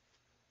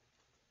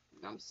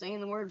 I'm saying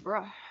the word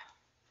bruh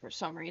for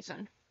some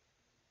reason.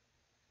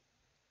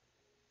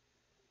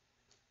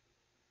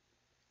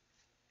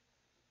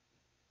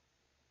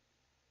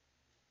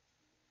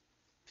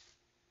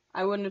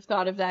 I wouldn't have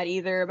thought of that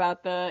either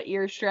about the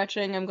ear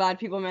stretching. I'm glad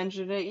people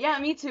mentioned it. Yeah,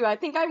 me too. I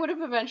think I would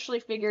have eventually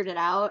figured it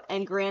out.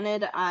 And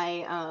granted,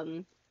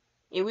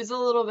 it was a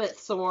little bit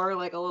sore,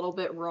 like a little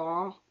bit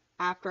raw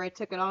after I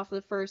took it off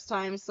the first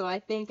time. So I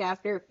think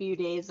after a few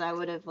days I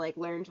would have, like,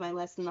 learned my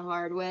lesson the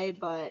hard way.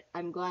 But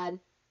I'm glad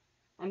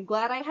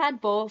I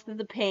had both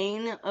the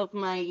pain of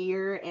my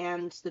ear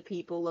and the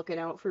people looking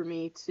out for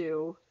me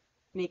to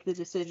make the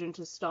decision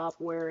to stop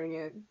wearing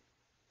it.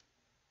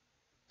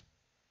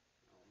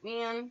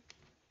 Man,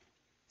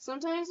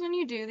 sometimes when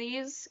you do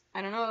these,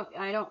 I don't know,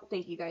 I don't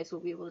think you guys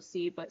will be able to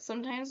see, but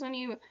sometimes when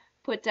you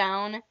put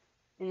down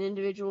an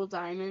individual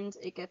diamond,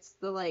 it gets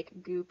the, like,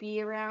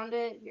 goopy around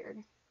it. You're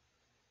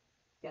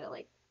gotta,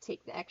 like,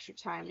 take the extra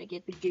time to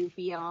get the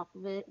goopy off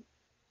of it.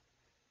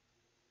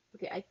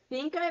 Okay, I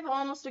think I've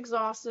almost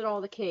exhausted all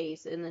the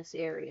Ks in this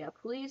area.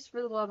 Please,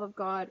 for the love of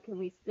God, can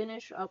we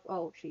finish up?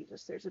 Oh,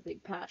 Jesus, there's a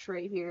big patch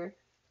right here.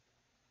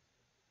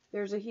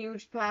 There's a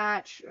huge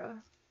patch.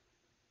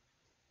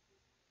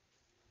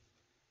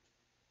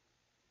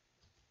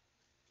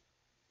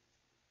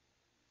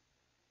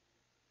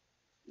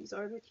 These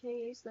are the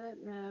K's that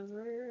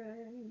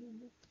never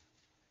end.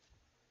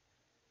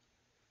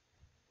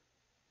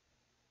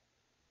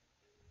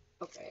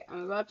 Okay,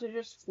 I'm about to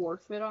just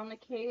forfeit on the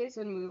K's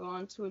and move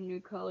on to a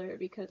new color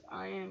because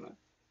I am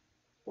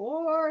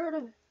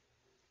bored.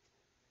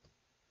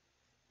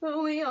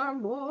 But we are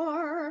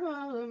bored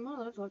of the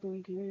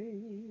motherfucking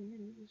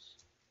K's.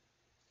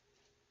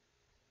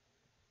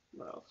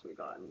 What else we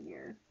got in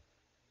here?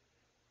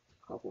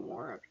 A couple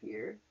more up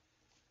here.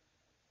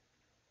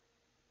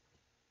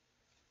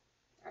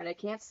 Alright, I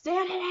can't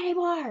stand it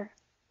anymore!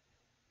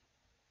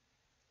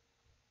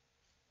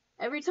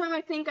 Every time I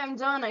think I'm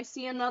done, I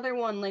see another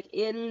one, like,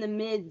 in the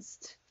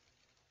midst.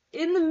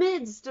 In the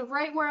midst of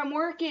right where I'm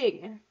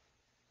working!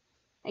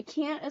 I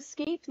can't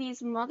escape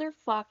these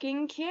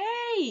motherfucking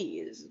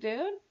K's,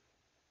 dude.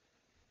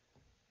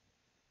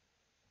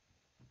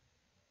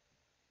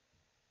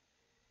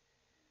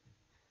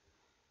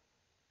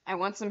 I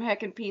want some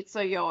heckin'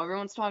 pizza, yo.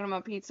 Everyone's talking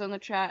about pizza in the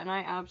chat, and I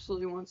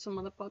absolutely want some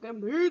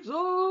motherfucking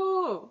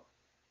pizza!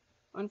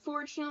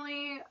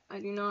 Unfortunately, I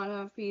do not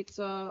have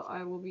pizza.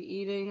 I will be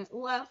eating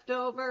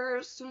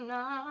leftovers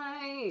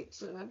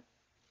tonight.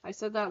 I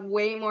said that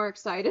way more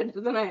excited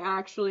than I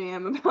actually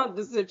am about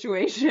the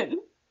situation.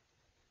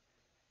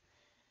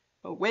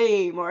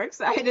 Way more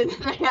excited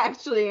than I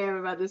actually am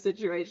about the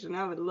situation.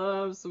 I would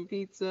love some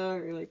pizza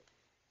or like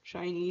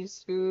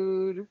Chinese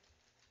food.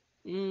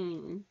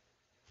 Oops,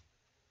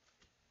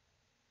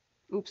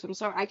 I'm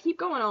sorry. I keep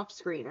going off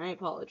screen. I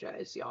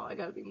apologize, y'all. I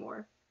gotta be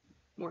more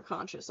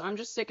conscious. I'm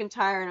just sick and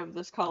tired of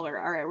this color.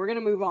 Alright, we're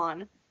gonna move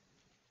on.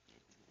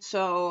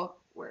 So,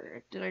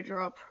 where did I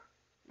drop?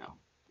 No.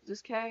 Is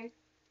this K?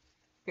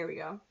 Here we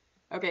go.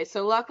 Okay,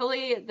 so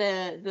luckily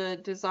the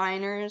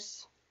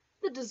designers,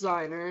 the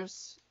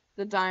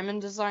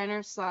diamond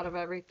designers thought of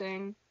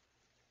everything.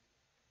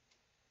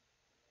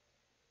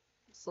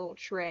 This little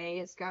tray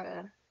has got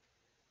a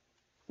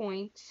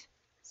point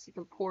so you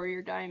can pour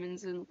your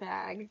diamonds in the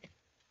bag.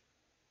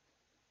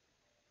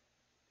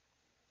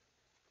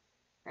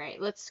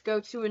 Alright, let's go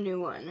to a new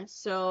one.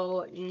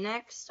 So,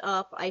 next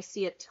up, I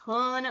see a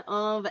ton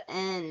of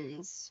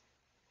N's,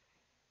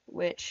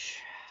 which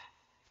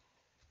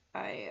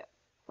I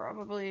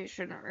probably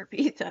shouldn't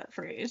repeat that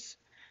phrase.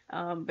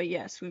 But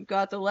yes, we've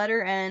got the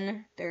letter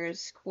N.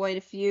 There's quite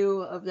a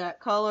few of that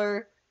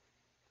color.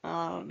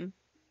 Where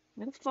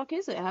the fuck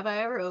is it? Have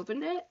I ever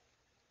opened it?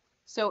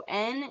 So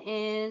N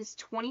is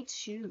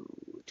 22.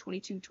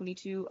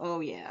 22. Oh,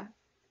 yeah.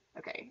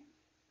 Okay.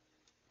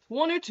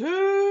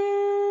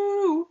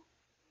 22!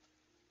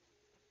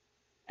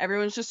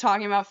 Everyone's just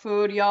talking about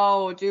food.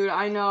 Yo, dude,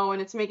 I know,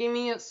 and it's making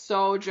me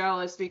so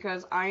jealous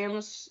because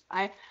I'm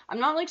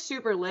not like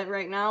super lit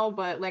right now,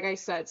 but like I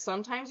said,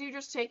 sometimes you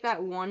just take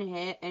that one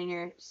hit and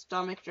your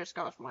stomach just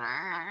goes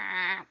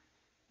wah.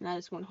 And that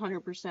is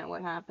 100%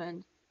 what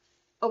happened.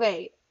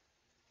 Okay.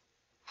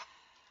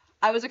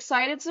 I was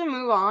excited to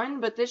move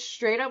on, but this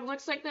straight up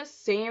looks like the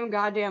same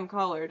goddamn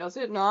color. Does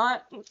it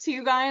not? To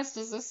you guys,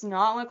 does this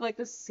not look like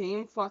the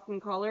same fucking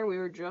color we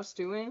were just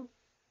doing?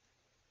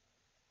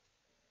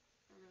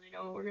 I don't really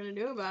know what we're gonna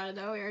do about it,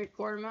 though. We already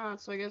poured them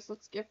out, so I guess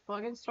let's get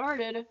fucking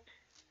started.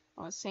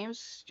 On the same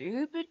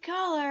stupid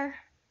color.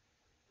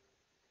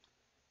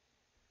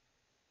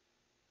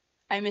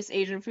 I miss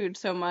Asian food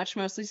so much,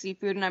 mostly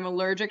seafood, and I'm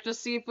allergic to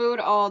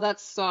seafood. Oh, that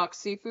sucks.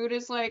 Seafood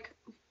is like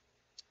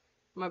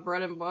my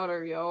bread and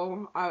butter,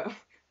 yo. I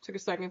took a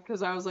second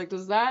because I was like,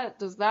 does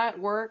that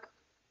work?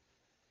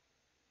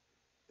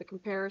 The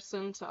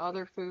comparison to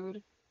other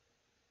food?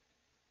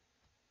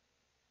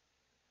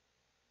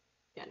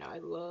 Yeah, no, I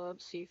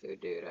love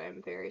seafood, dude.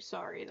 I'm very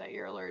sorry that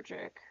you're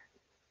allergic.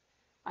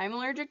 I'm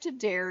allergic to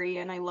dairy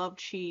and I love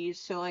cheese,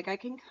 so like I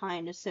can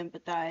kind of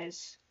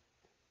sympathize.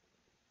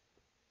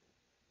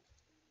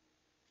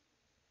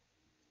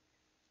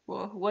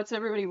 Well, what's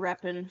everybody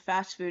repping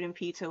fast food and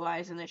pizza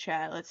wise in the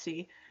chat? Let's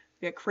see.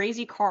 We got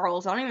Crazy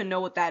Carl's. I don't even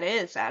know what that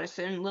is,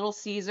 Addison. Little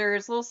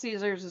Caesars. Little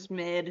Caesars is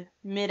mid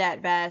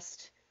at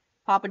best.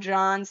 Papa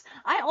John's.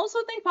 I also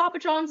think Papa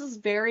John's is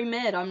very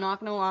mid. I'm not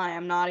gonna lie.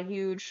 I'm not a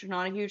huge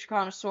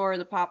connoisseur of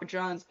the Papa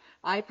John's.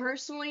 I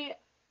personally,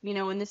 you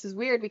know, and this is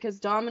weird because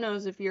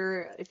Domino's, if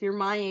you're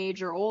my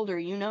age or older,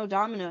 you know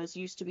Domino's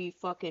used to be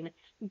fucking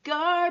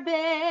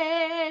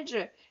garbage.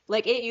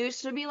 Like it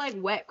used to be like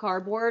wet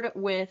cardboard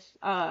with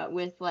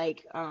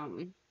like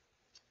I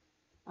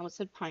almost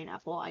said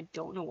pineapple. I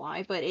don't know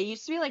why, but it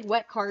used to be like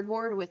wet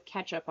cardboard with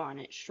ketchup on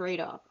it, straight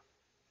up.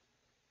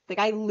 Like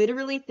I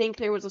literally think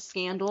there was a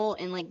scandal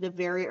in like the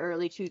very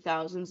early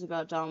 2000s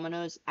about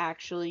Domino's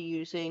actually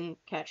using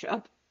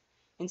ketchup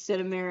instead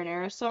of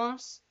marinara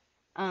sauce.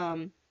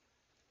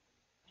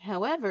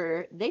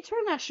 However, they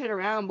turned that shit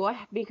around, boy,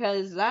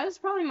 because that is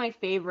probably my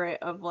favorite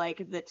of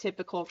like the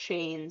typical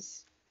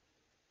chains.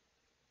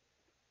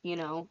 You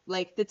know,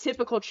 like the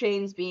typical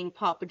chains being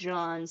Papa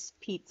John's,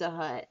 Pizza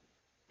Hut,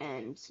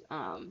 and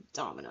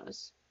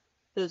Domino's.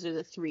 Those are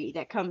the three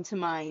that come to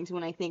mind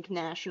when I think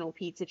national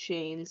pizza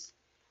chains.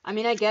 I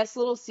mean, I guess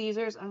Little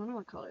Caesars, I don't know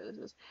what color this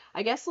is.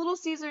 I guess Little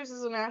Caesars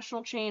is a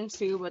national chain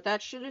too, but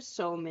that shit is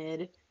so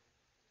mid.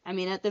 I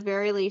mean, at the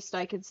very least,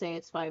 I could say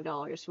it's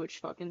 $5, which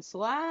fucking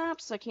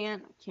slaps. I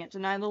can't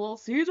deny the Little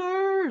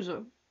Caesars.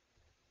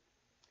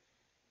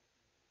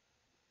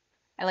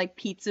 I like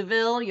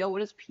Pizzaville. Yo,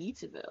 what is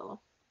Pizzaville?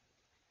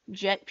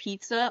 Jet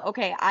Pizza.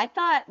 Okay, I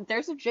thought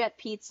there's a Jet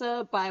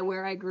Pizza by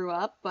where I grew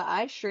up, but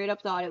I straight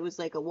up thought it was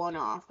like a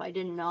one-off. I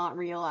did not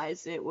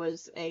realize it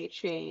was a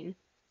chain.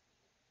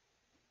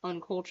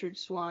 Uncultured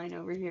swine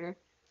over here.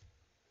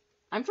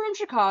 I'm from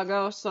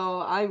Chicago, so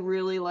I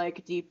really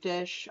like deep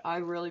dish. I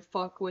really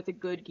fuck with a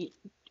good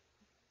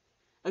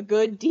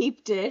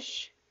deep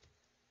dish.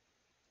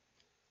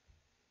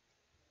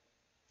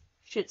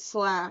 Shit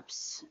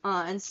slaps.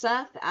 And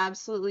Seth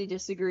absolutely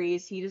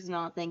disagrees. He does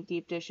not think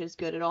deep dish is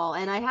good at all.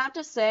 And I have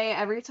to say,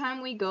 every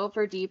time we go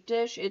for deep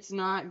dish, it's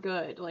not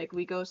good. Like,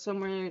 we go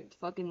somewhere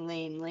fucking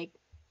lame. Like,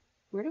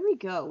 where did we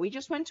go? We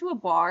just went to a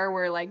bar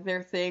where, like,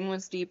 their thing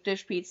was deep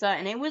dish pizza,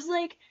 and it was,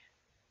 like,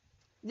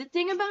 the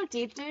thing about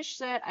deep dish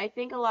that I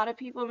think a lot of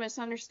people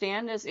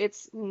misunderstand is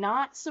it's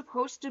not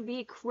supposed to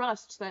be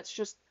crust that's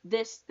just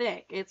this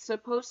thick. It's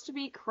supposed to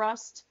be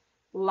crust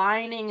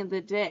lining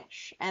the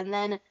dish, and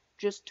then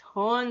just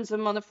tons of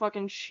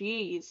motherfucking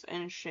cheese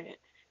and shit.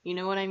 You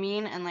know what I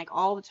mean? And like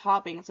all the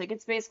toppings. Like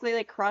it's basically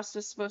like crust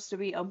is supposed to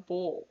be a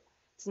bowl.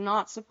 It's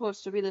not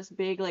supposed to be this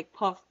big like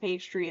puff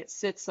pastry it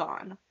sits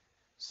on.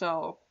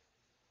 So,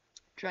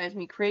 drives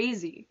me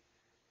crazy.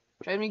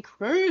 Drives me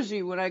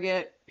crazy when I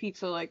get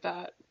pizza like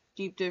that.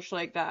 Deep dish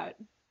like that.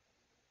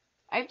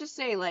 I have to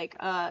say, like,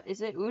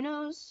 is it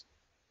Uno's?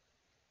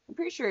 I'm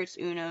pretty sure it's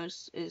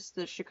Uno's is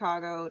the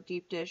Chicago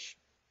deep dish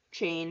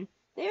chain.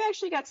 They've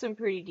actually got some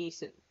pretty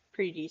decent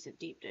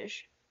deep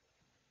dish.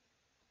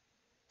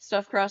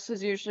 Stuffed crust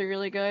is usually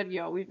really good.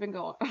 Yo, we've been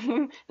going.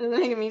 This is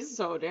making me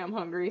so damn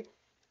hungry.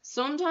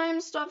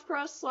 Sometimes stuffed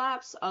crust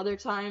slaps, other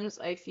times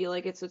I feel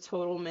like it's a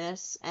total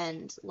miss,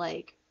 and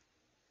like,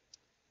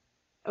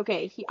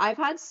 okay, I've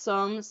had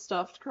some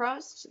stuffed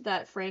crust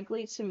that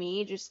frankly to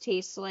me just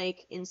tastes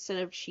like instead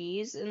of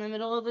cheese in the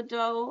middle of the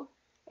dough,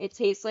 it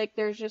tastes like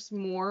there's just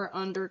more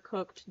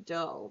undercooked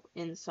dough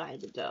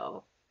inside the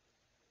dough.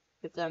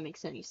 If that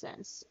makes any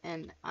sense.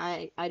 And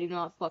I do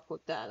not fuck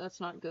with that.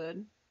 That's not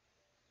good.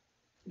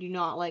 I do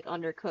not like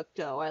undercooked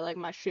dough. I like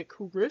my shit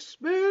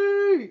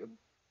crispy.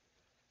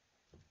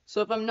 So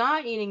if I'm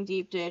not eating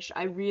deep dish,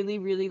 I really,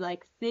 really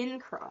like thin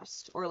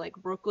crust or like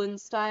Brooklyn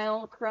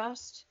style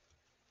crust.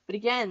 But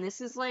again,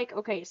 this is like,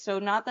 okay, so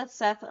not that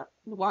Seth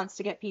wants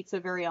to get pizza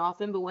very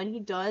often, but when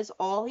he does,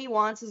 all he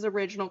wants is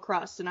original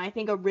crust. And I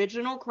think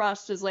original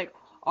crust is like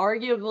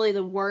arguably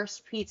the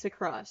worst pizza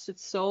crust.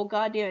 It's so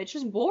goddamn, it's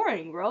just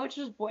boring, bro. It's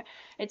just boring.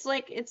 It's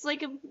like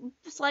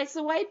a slice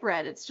of white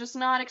bread. It's just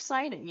not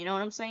exciting. You know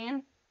what I'm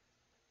saying?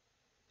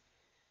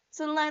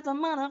 So like a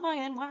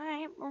motherfucking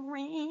white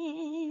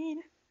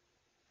bread.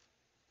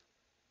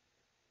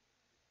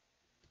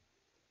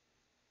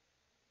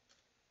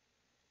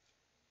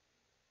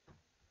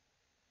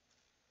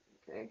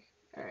 Okay.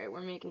 Alright,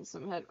 we're making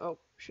some oh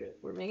shit.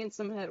 We're making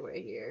some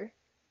headway here.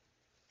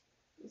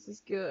 This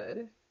is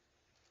good.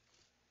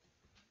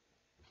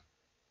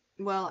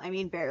 Well, I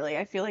mean barely.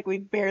 I feel like we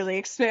barely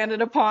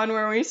expanded upon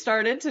where we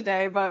started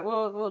today, but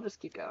we'll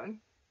just keep going.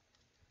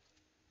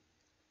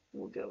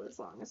 We'll go as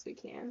long as we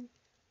can.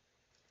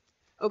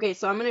 Okay,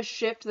 so I'm gonna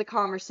shift the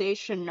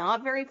conversation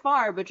not very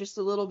far, but just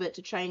a little bit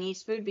to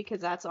Chinese food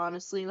because that's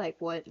honestly like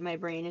what my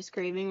brain is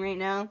craving right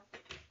now.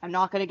 I'm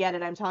not gonna get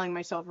it. I'm telling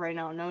myself right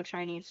now, no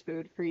Chinese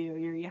food for you.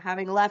 You're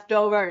having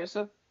leftovers.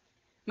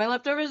 My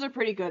leftovers are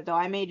pretty good though.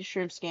 I made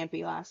shrimp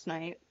scampi last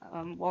night.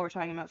 While we're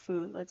talking about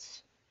food,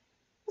 let's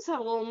have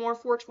a little more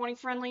 420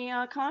 friendly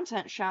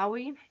content, shall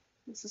we?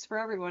 This is for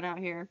everyone out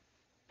here.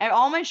 And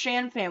all my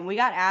Shan fam. We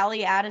got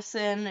Allie,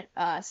 Addison,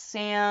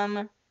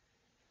 Sam,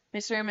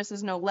 Mr. and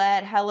Mrs.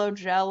 Nolette, Hello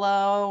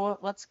Jello,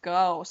 let's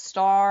go,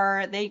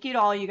 Star, thank you to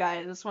all you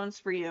guys, this one's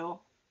for you.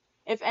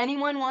 If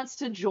anyone wants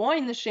to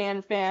join the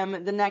Shan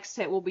fam, the next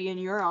hit will be in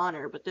your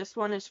honor, but this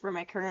one is for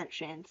my current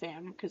Shan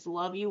fam, because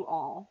love you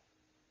all.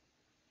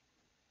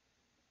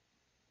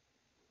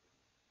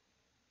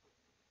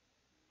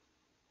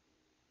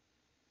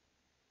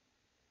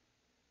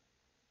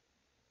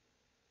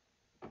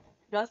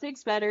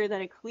 Nothing's better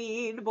than a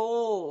clean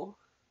bowl.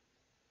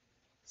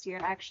 So you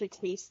actually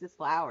taste the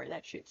flour.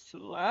 That shit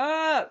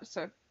slaps.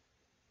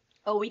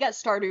 Oh, we got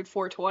Stardude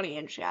 420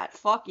 in chat.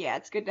 Fuck yeah,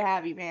 it's good to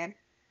have you, man.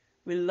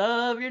 We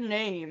love your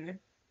name.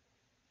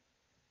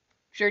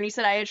 Journey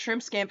said I had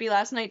shrimp scampi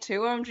last night too,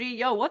 OMG.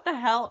 Yo, what the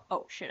hell?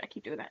 Oh shit, I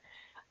keep doing that.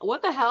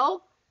 What the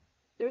hell?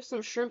 There's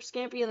some shrimp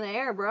scampi in the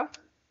air, bro.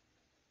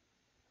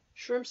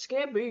 Shrimp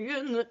scampi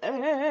in the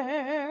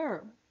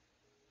air.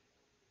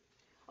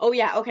 Oh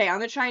yeah, okay, on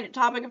the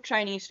topic of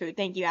Chinese food,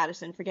 thank you,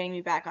 Addison, for getting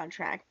me back on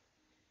track.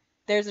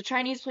 There's a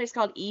Chinese place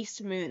called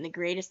East Moon, the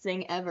greatest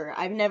thing ever.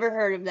 I've never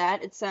heard of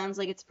that. It sounds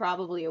like it's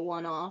probably a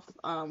one-off,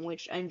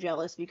 which I'm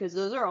jealous because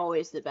those are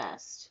always the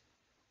best.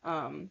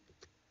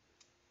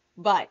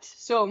 But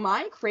so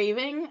my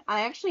craving,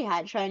 I actually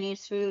had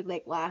Chinese food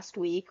like last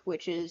week,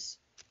 which is,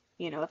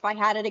 if I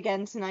had it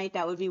again tonight,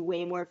 that would be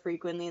way more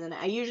frequently than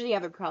I usually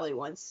have it probably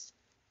once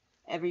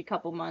every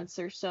couple months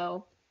or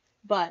so.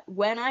 But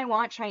when I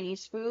want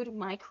Chinese food,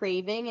 my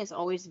craving is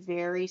always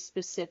very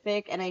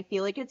specific, and I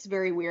feel like it's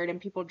very weird, and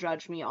people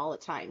judge me all the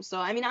time. So,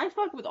 I mean, I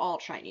fuck with all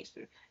Chinese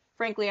food.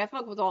 Frankly, I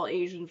fuck with all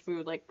Asian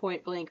food, like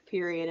point blank,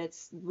 period.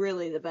 It's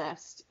really the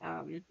best.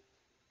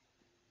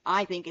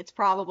 I think it's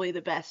probably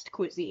the best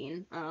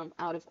cuisine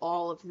out of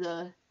all of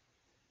the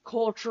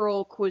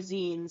cultural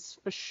cuisines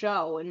for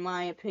show, in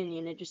my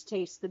opinion. It just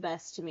tastes the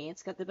best to me.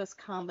 It's got the best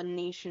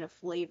combination of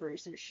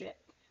flavors and shit.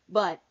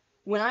 But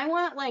when I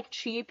want like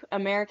cheap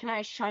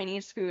Americanized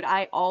Chinese food,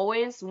 I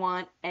always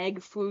want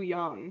egg foo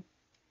young.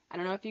 I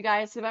don't know if you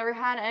guys have ever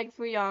had egg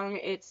foo young.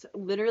 It's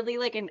literally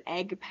like an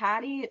egg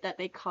patty that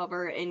they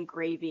cover in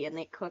gravy and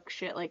they cook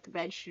shit like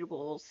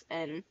vegetables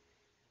and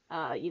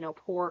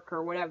pork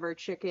or whatever,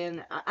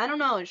 chicken. I don't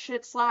know,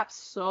 shit slaps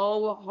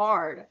so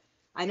hard.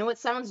 I know it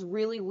sounds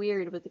really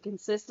weird, but the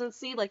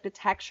consistency, like the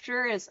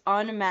texture is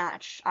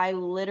unmatched. I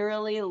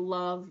literally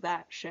love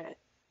that shit.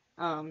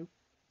 Um,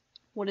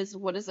 what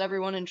is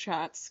everyone in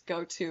chat's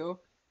go to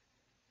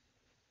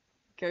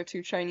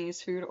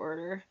Chinese food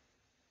order?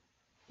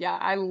 Yeah,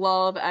 I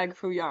love egg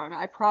foo young.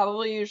 I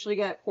probably usually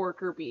get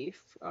pork or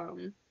beef.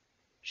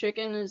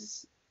 Chicken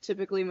is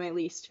typically my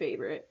least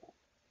favorite.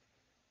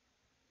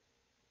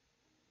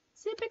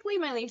 Typically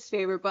my least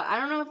favorite, but I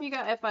don't know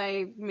if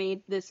I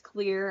made this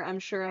clear. I'm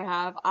sure I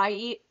have. I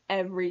eat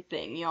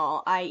everything,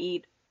 y'all. I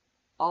eat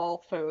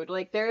all food.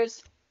 Like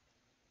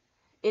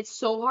it's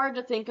so hard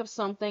to think of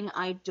something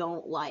I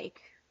don't like.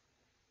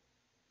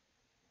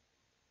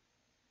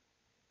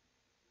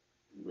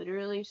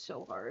 Literally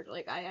so hard.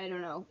 Like I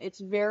don't know.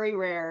 It's very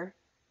rare.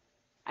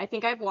 I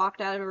think I've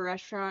walked out of a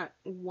restaurant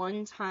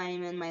one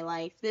time in my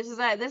life. This is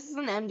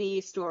an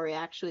MDE story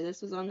actually.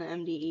 This was on the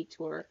MDE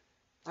tour.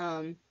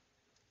 Um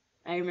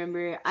I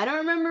don't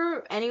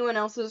remember anyone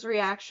else's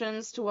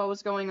reactions to what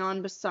was going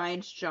on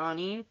besides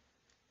Johnny,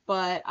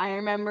 but I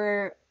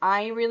remember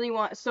I really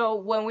so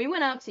when we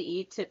went out to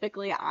eat,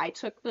 typically I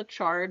took the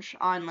charge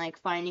on like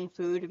finding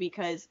food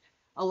because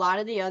a lot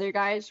of the other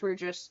guys were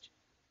just,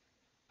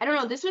 I don't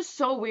know, this is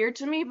so weird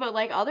to me, but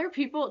like other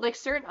people, like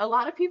a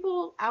lot of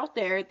people out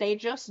there, they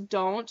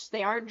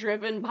aren't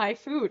driven by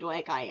food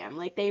like I am.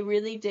 Like they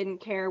really didn't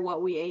care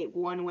what we ate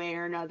one way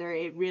or another.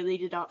 It really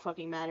did not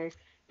fucking matter.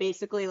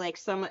 Basically, like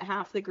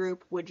half the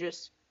group would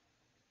just,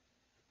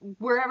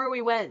 wherever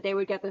we went, they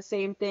would get the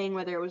same thing,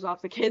 whether it was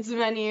off the kids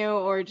menu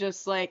or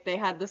just like they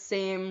had the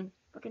same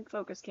fucking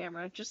focus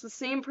camera, just the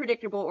same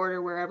predictable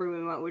order wherever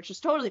we went, which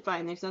is totally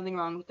fine. There's nothing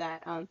wrong with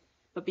that.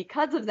 But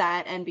because of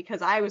that, and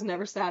because I was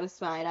never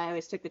satisfied, I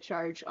always took the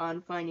charge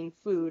on finding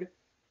food.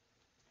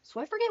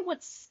 So I forget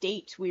what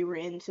state we were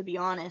in, to be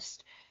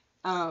honest.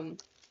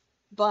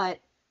 But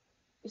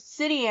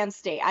city and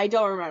state, I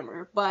don't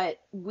remember.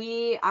 But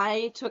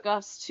I took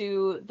us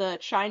to the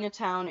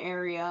Chinatown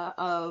area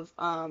of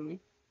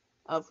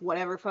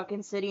whatever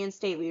fucking city and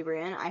state we were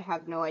in. I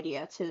have no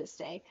idea to this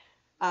day.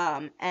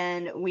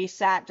 And we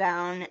sat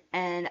down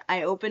and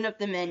I opened up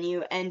the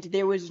menu and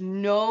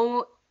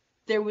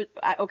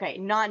okay,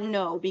 not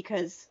no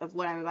because of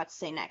what I'm about to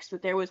say next,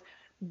 but there was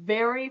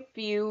very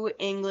few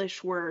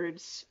English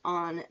words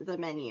on the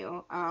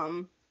menu,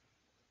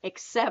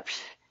 except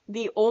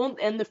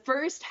in the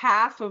first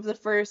half of the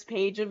first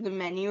page of the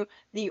menu,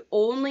 the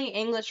only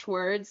English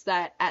words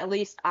that at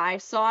least I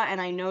saw,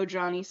 and I know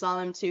Johnny saw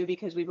them too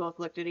because we both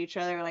looked at each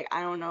other like,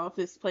 I don't know if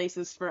this place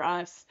is for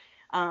us,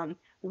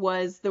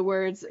 was the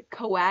words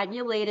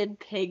coagulated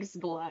pig's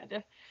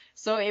blood.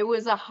 So it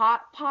was a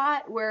hot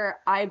pot where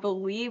I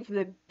believe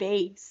the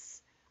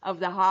base of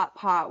the hot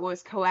pot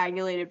was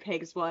coagulated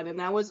pig's blood, and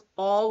that was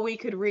all we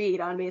could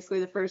read on basically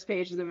the first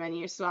page of the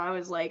menu. So I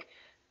was like,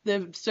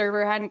 the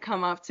server hadn't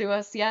come up to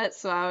us yet,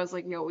 so I was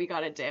like, yo, we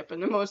gotta dip in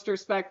the most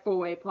respectful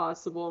way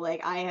possible.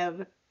 Like,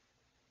 I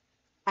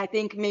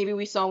think maybe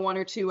we saw one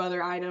or two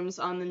other items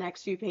on the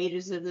next few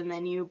pages of the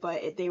menu,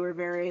 but they were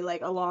very,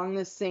 like, along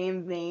the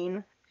same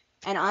vein.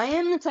 And I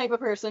am the type of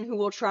person who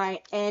will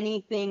try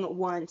anything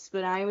once,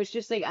 but I was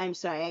just like, I'm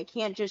sorry, I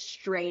can't just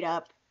straight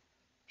up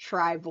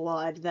try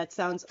blood. That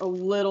sounds a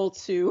little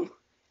too,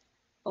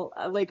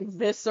 like,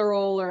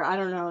 visceral, or I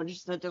don't know,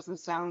 just that doesn't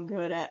sound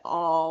good at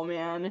all,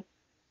 man.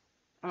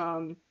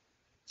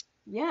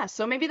 Yeah,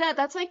 so maybe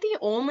that's like the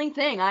only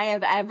thing I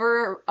have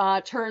ever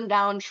turned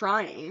down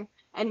trying.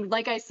 And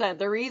like I said,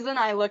 the reason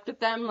I looked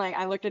at them, like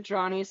I looked at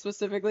Johnny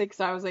specifically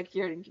because I was like,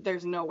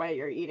 there's no way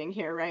you're eating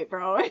here, right,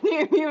 bro?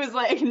 And he was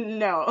like,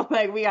 no,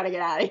 like we gotta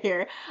get out of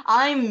here.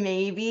 I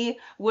maybe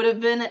would have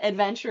been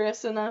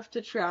adventurous enough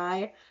to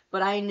try,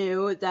 but I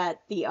knew that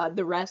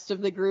the rest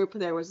of the group,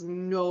 there was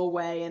no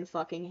way in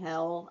fucking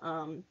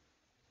hell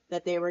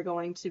that they were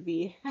going to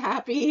be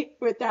happy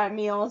with that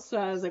meal. So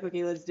I was like,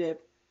 okay, let's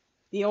dip.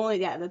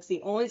 That's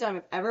the only time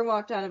I've ever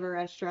walked out of a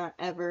restaurant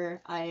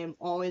ever. I am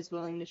always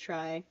willing to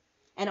try.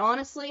 And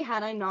honestly,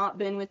 had I not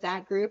been with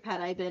that group,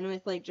 had I been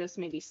with like just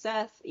maybe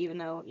Seth, even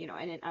though, you know,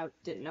 I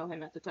didn't know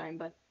him at the time,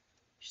 but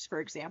just for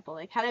example,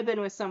 like had I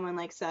been with someone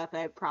like Seth,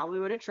 I probably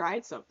would have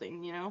tried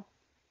something, you know?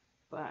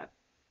 But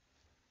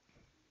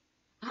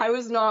I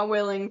was not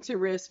willing to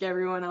risk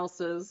everyone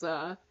else's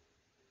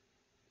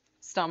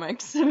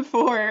stomachs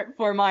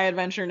for my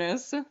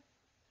adventureness.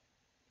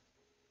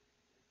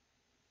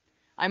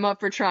 I'm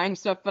up for trying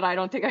stuff, but I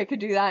don't think I could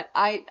do that.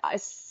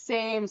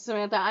 Same,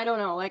 Samantha. I don't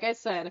know. Like I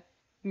said,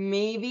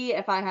 maybe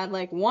if I had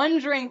like one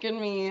drink in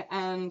me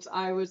and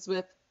I was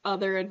with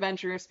other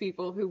adventurous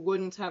people who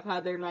wouldn't have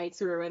had their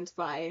nights ruined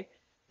by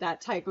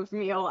that type of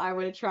meal, I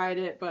would have tried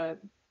it, but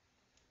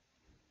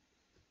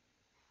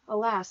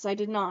alas, I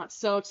did not.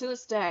 So to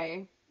this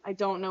day, I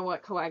don't know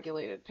what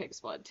coagulated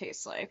pig's blood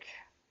tastes like.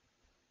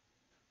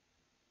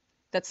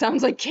 That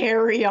sounds like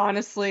Carrie,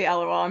 honestly.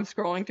 LOL, I'm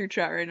scrolling through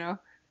chat right now.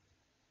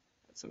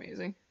 That's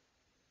amazing.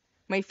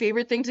 My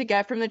favorite thing to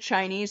get from the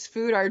Chinese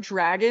food are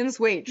dragons.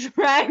 Wait,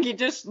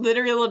 just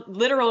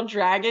literal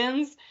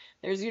dragons?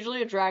 There's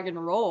usually a dragon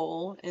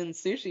roll in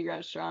sushi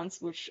restaurants,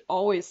 which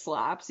always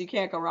slaps. You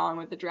can't go wrong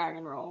with the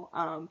dragon roll.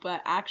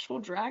 But actual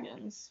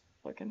dragons,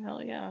 fucking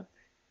hell yeah.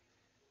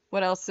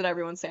 What else did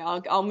everyone say?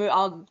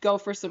 I'll go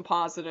for some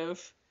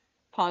positive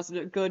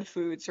good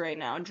foods right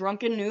now.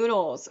 Drunken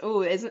noodles.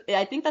 Oh,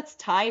 I think that's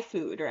Thai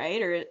food,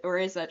 right? Or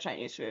is that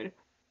Chinese food?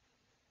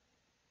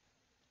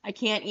 I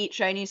can't eat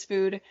Chinese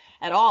food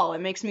at all.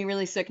 It makes me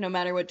really sick no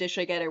matter what dish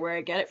I get or where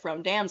I get it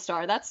from. Damn,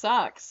 Star, that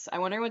sucks. I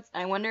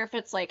wonder if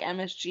it's like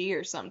MSG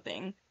or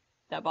something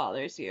that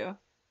bothers you.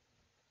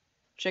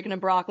 Chicken and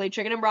broccoli.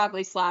 Chicken and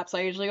broccoli slaps.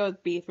 I usually go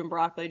with beef and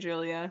broccoli,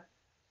 Julia.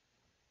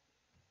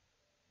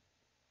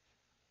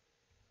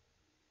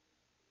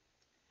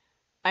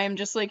 I am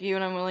just like you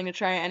and I'm willing to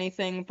try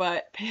anything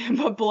but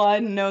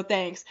blood, no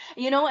thanks.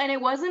 You know, and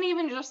it wasn't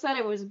even just that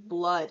it was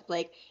blood.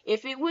 Like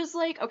if it was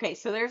like okay,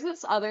 so there's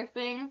this other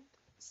thing.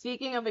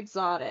 Speaking of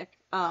exotic,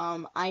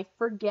 I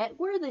forget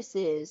where this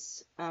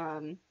is.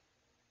 One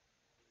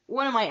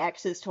of my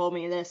exes told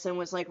me this and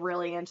was like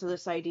really into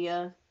this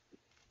idea.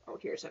 Oh,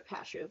 here's a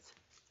patch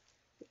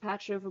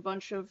of a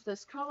bunch of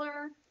this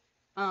color.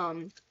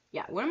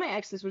 Yeah, one of my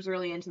exes was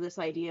really into this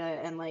idea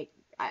and like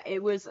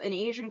it was an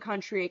Asian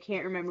country, I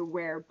can't remember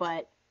where,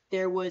 but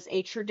there was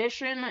a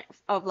tradition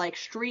of like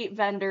street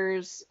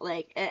vendors,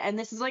 like, and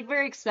this is like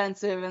very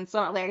expensive and so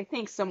like I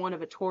think somewhat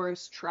of a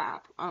tourist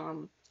trap.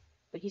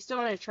 But he still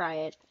wanted to try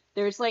it.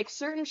 There's like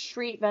certain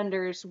street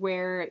vendors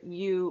where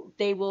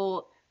they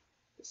will.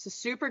 It's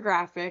super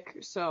graphic,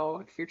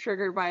 so if you're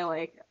triggered by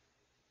like,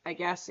 I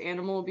guess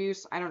animal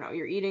abuse, I don't know,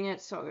 you're eating it,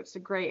 so it's a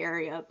gray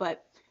area,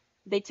 but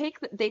they take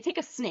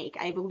a snake.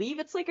 I believe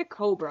it's like a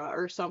cobra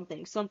or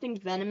something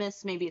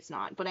venomous. Maybe it's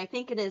not, but I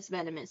think it is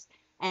venomous.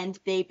 And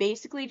they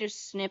basically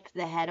just snip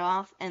the head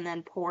off and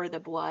then pour the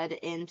blood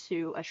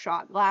into a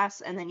shot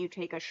glass, and then you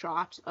take a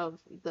shot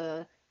of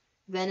the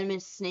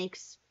venomous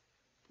snake's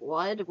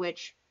blood,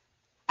 which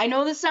I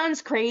know this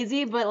sounds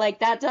crazy, but like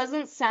that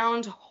doesn't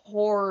sound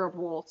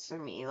horrible to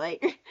me.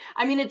 Like,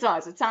 I mean, it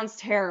does. It sounds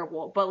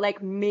terrible, but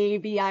like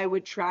maybe I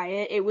would try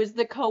it. It was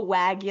the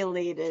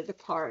coagulated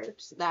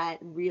part that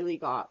really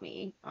got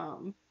me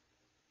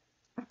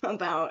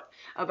about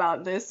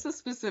this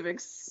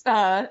specific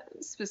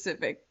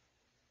situation.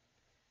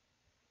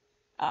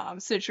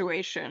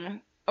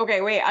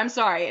 Okay, wait. I'm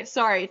sorry.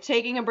 Sorry.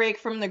 Taking a break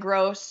from the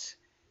gross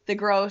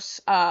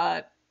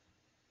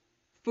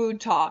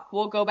food talk.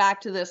 We'll go back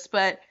to this,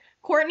 but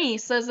Courtney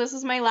says this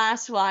is my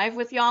last live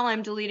with y'all.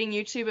 I'm deleting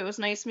YouTube. It was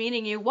nice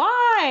meeting you.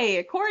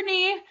 Why?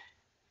 Courtney,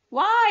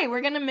 why? We're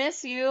gonna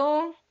miss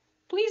you.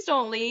 Please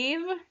don't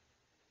leave.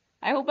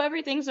 I hope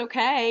everything's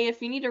okay.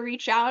 If you need to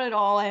reach out at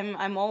all,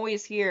 I'm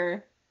always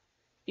here.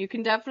 You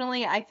can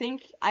definitely, I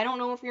don't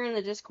know if you're in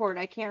the Discord.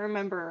 I can't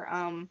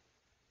remember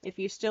if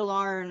you still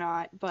are or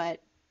not,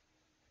 but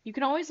you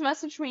can always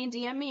message me and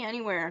DM me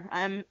anywhere.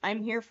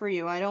 I'm here for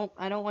you. I don't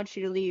want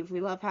you to leave.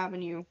 We love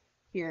having you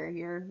here.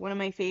 You're one of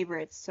my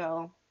favorites,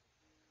 so.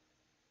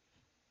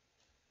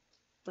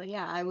 But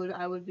yeah,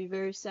 I would be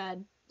very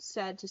sad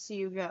to see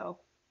you go.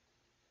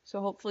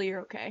 So hopefully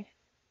you're okay.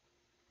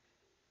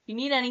 If you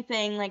need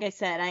anything, like I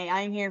said,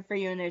 I'm here for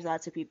you and there's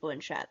lots of people in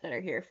chat that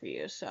are here for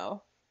you,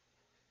 so.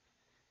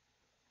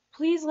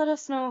 Please let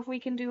us know if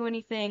we can do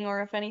anything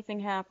or if anything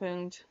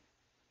happened.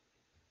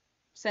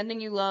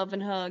 Sending you love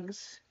and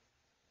hugs.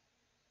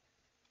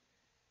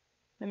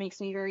 That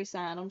makes me very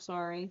sad. I'm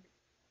sorry.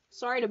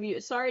 Sorry to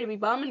be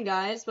bumming,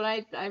 guys, but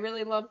I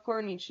really love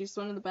Courtney. She's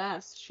one of the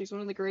best. She's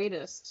one of the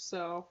greatest.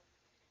 So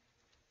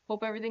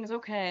hope everything's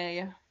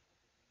okay.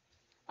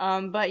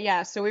 But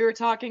yeah, so we were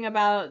talking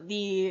about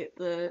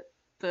the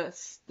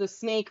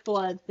snake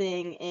blood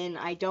thing in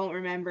I don't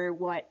remember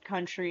what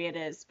country it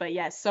is, but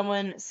yes,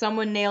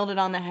 someone nailed it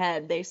on the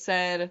head. They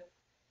said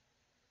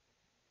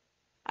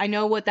I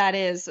know what that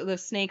is. The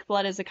snake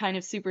blood is a kind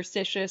of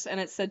superstitious, and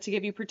it's said to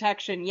give you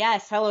protection.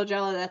 Yes, hello,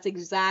 Jella. That's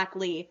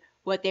exactly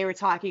what they were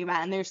talking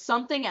about. And there's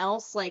something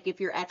else, like if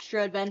you're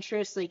extra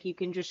adventurous, like you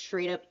can just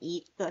straight up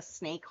eat the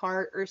snake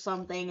heart or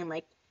something, and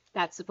like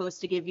that's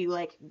supposed to give you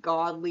like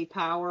godly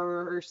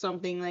power or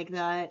something like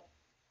that.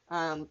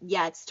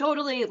 Yeah, it's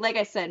totally, like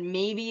I said,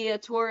 maybe a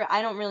tour.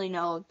 I don't really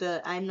know.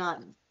 I'm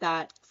not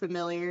that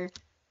familiar.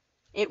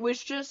 It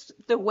was just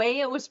the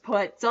way it was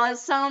put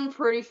does sound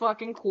pretty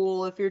fucking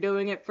cool if you're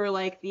doing it for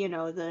like, you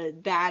know, the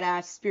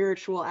badass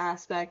spiritual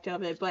aspect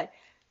of it, but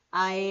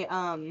I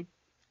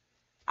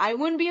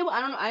wouldn't be able,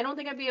 I don't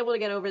think I'd be able to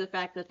get over the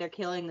fact that they're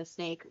killing the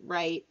snake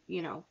right,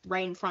 you know,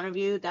 right in front of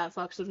you. That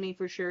fucks with me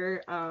for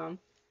sure. And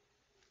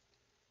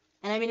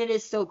I mean, it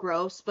is still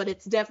gross, but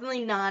it's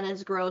definitely not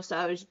as gross.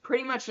 I was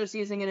pretty much just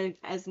using it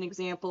as an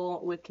example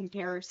with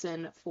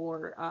comparison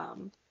for,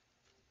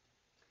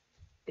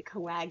 the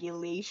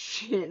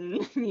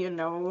coagulation, you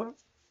know?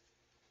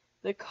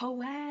 The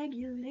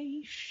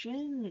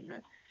coagulation.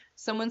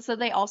 Someone said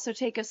they also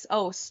take us.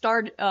 Oh,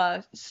 Star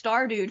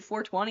Dude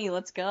 420.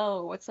 Let's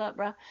go. What's up,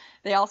 bruh?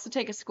 They also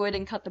take a squid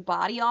and cut the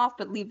body off,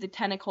 but leave the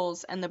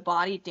tentacles, and the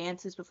body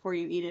dances before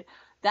you eat it.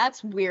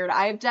 That's weird.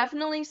 I've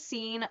definitely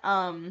seen.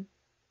 I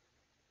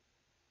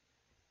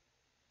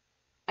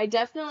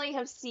definitely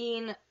have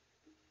seen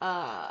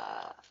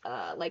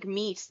like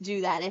meat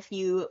do that. If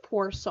you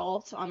pour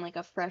salt on like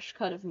a fresh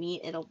cut of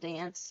meat, it'll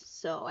dance.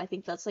 So I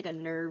think that's like a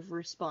nerve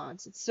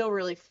response. It's still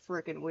really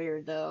freaking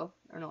weird though.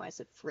 I don't know why I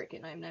said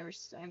frickin'. I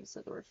haven't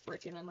said the word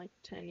frickin' in like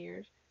 10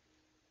 years.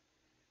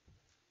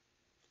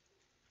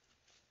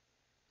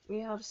 We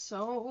have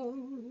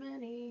so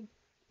many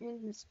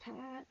in this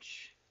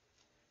patch.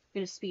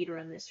 I'm gonna speed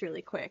run this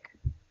really quick.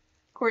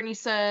 Courtney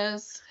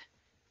says,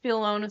 feel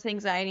alone with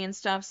anxiety and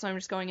stuff, so I'm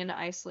just going into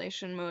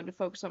isolation mode to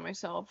focus on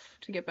myself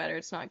to get better.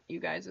 It's not you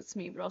guys, it's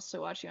me, but I'll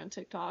still watch you on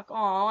TikTok.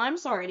 Oh, I'm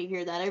sorry to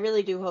hear that. I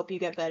really do hope you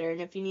get better, and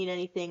if you need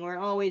anything, we're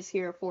always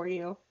here for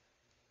you.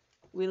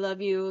 We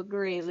love you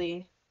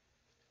greatly.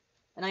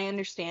 And I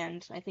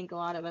understand. I think a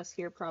lot of us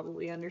here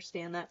probably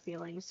understand that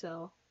feeling,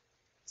 so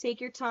take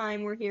your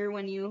time. We're here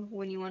when you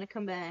want to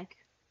come back.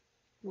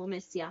 We'll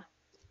miss ya.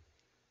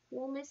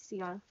 We'll miss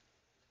ya.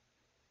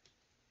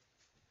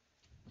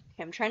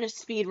 Okay, I'm trying to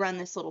speed run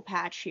this little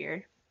patch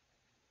here.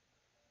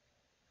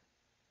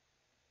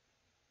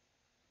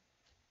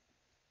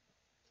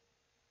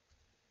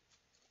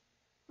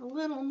 A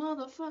little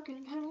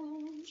motherfucking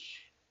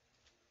patch.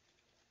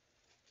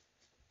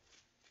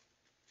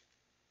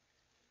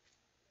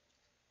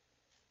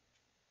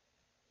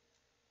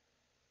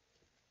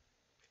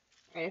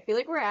 Alright, I feel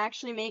like we're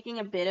actually making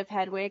a bit of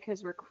headway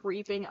because we're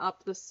creeping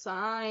up the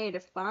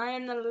side.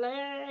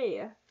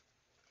 Finally!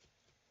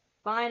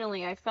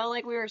 Finally, I felt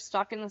like we were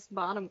stuck in this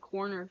bottom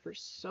corner for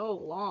so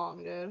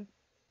long, dude.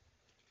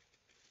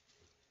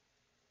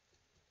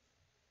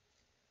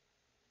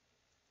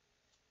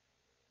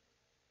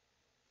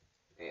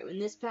 Alright, when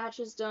this patch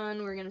is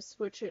done, we're gonna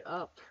switch it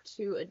up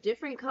to a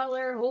different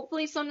color.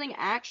 Hopefully something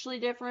actually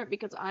different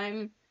because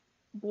I'm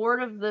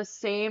bored of the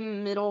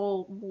same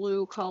middle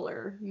blue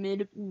color.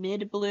 Mid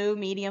blue,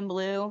 medium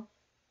blue.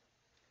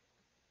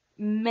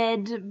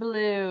 Mid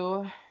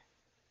blue.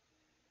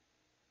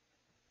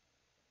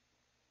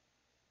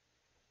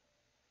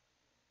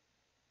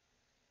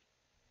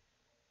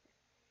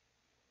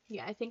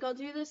 Yeah, I think I'll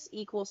do this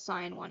equal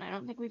sign one. I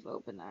don't think we've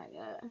opened that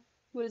yet.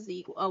 What is the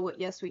equal? Oh,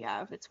 yes, we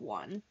have. It's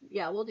 1.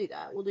 Yeah, we'll do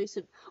that.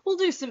 We'll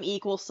do some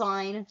equal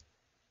sign.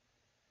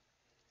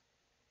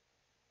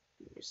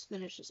 Just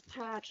finish this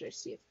patch. I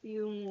see a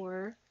few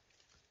more.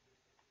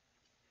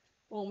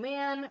 Oh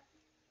man.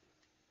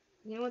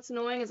 You know what's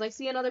annoying is I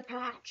see another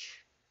patch.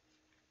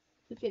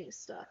 Keep getting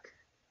stuck.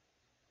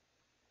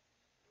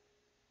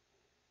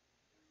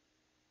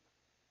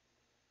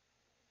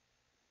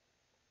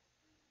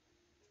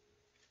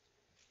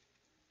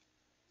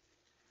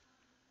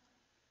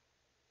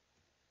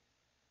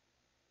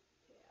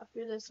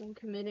 After this, I'm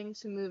committing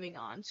to moving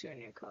on to a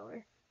new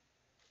color.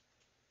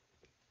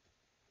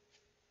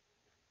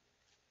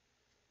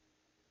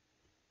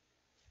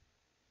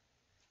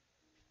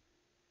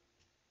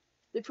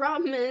 The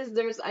problem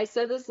is I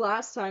said this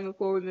last time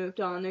before we moved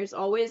on, there's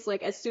always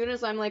like as soon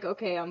as I'm like,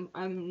 okay,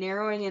 I'm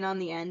narrowing in on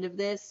the end of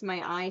this, my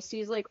eye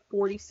sees like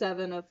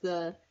 47 of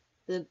the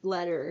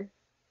letter.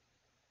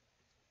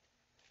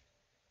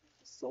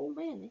 So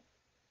many.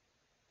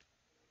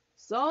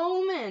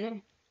 So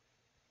many.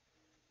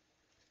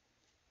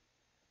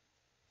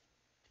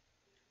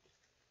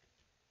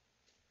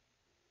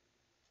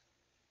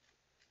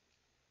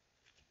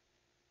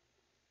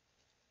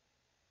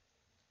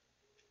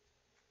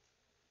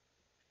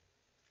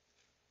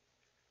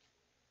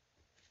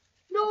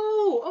 No!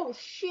 Oh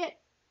shit!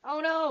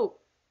 Oh no!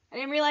 I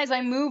didn't realize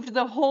I moved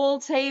the whole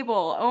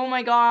table. Oh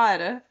my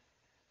god.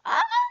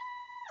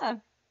 Ah!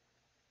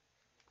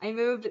 I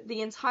moved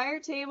the entire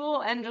table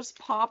and just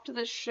popped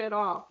this shit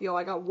off. Yo,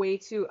 I got way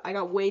too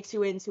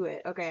into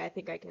it. Okay, I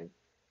think I can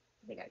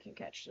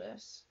catch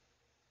this.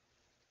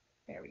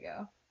 There we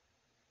go.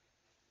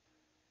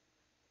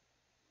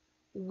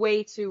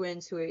 Way too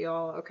into it,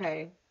 y'all.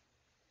 Okay.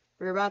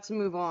 We're about to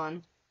move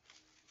on.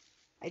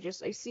 I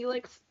see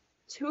like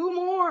 2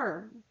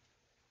 more.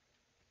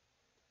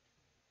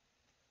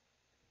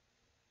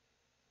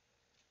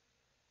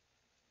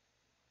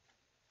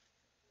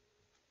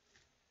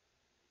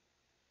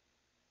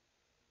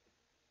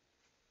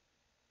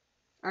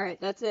 All right,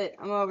 that's it.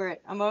 I'm over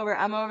it. I'm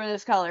over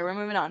this color. We're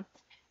moving on.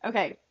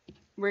 Okay.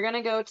 We're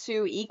gonna go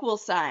to equal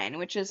sign,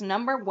 which is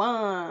number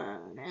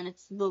 1, and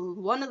it's the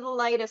one of the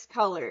lightest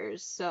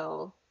colors.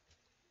 So,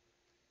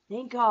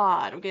 thank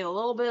God. We get a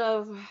little bit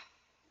of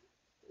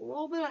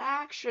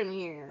action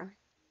here.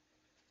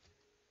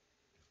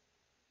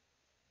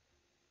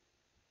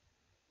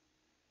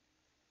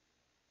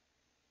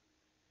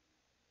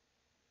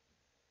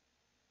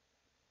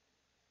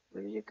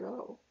 Where did it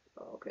go?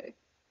 Oh, okay.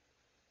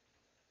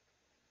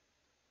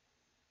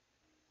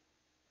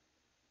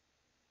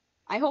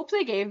 I hope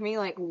they gave me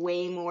like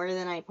way more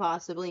than I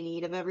possibly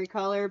need of every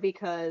color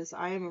because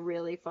I am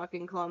really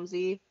fucking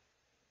clumsy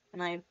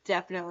and I've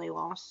definitely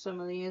lost some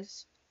of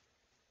these.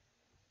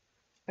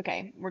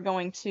 Okay, we're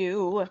going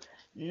to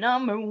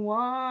number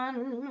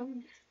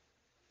 1.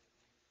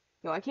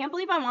 Yo, I can't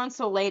believe I'm on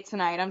so late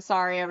tonight. I'm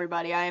sorry,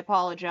 everybody. I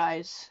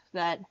apologize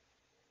that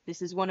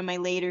this is one of my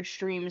later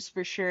streams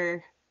for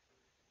sure.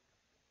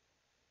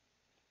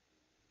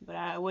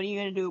 But what are you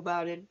gonna do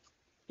about it?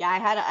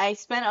 Yeah, I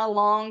spent a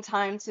long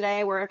time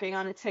today working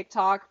on a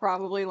TikTok,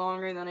 probably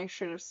longer than I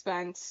should have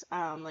spent,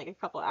 like a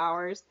couple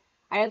hours.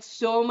 I had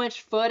so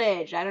much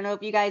footage. I don't know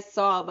if you guys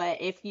saw, but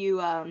if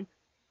you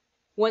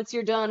once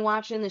you're done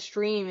watching the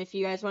stream, if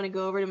you guys want to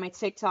go over to my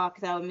TikTok,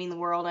 that would mean the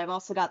world. I've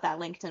also got that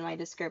linked in my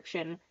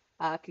description.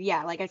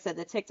 Yeah, like I said,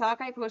 the TikTok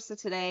I posted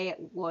today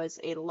was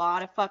a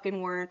lot of fucking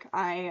work.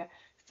 I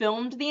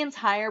filmed the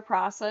entire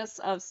process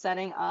of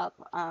setting up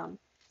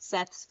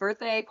Seth's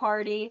birthday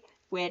party,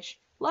 which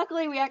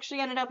luckily we actually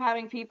ended up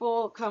having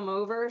people come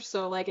over,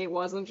 so like it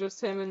wasn't just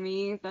him and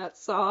me that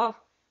saw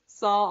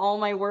all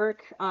my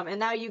work. And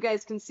now you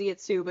guys can see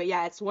it too. But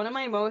yeah, it's one of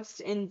my most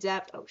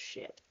in-depth. Oh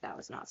shit, that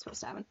was not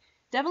supposed to happen.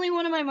 Definitely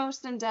one of my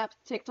most in-depth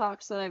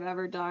TikToks that I've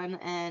ever done,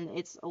 and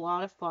it's a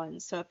lot of fun.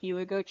 So if you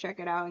would go check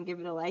it out and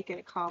give it a like and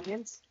a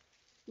comment,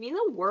 mean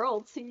the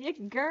world to you,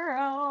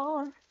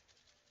 girl.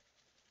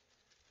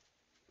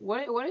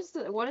 What is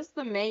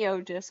the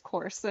mayo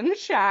discourse in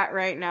chat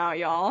right now,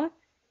 y'all?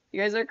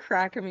 You guys are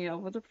cracking me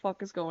up. What the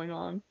fuck is going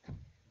on?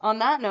 On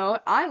that note,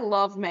 I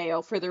love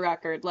mayo for the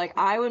record. Like,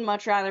 I would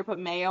much rather put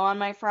mayo on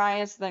my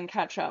fries than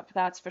ketchup.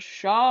 That's for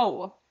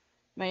sure.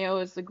 Mayo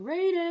is the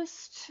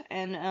greatest.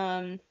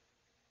 And,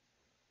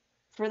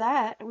 for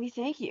that, we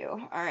thank you.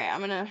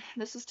 Alright,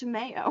 this is to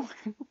mayo,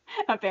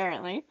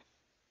 apparently.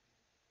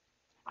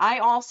 I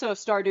also,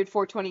 Stardude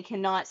 420,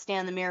 cannot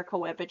stand the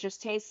Miracle Whip. It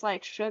just tastes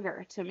like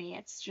sugar to me.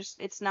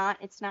 It's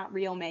not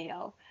real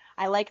mayo.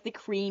 I like the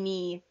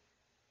creamy,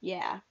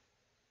 yeah.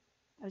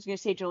 I was gonna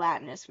say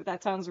gelatinous, but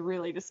that sounds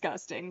really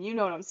disgusting. You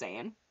know what I'm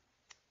saying.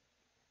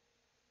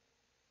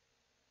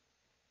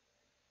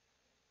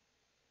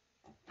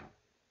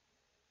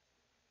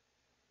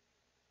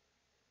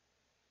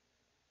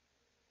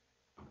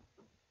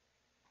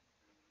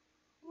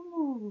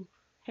 Ooh,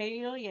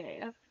 hell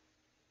yeah.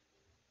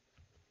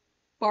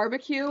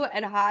 Barbecue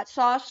and hot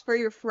sauce for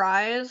your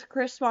fries?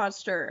 Chris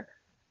Monster,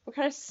 what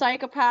kind of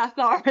psychopath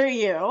are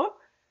you?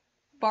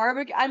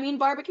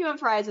 Barbecue and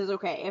fries is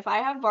okay. If I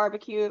have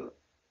barbecue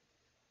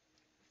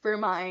for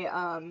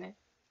my,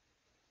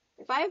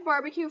 if I have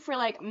barbecue for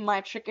like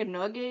my chicken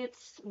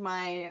nuggets,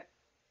 I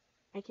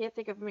can't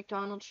think of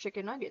McDonald's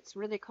chicken nuggets.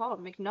 What are they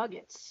called?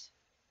 McNuggets.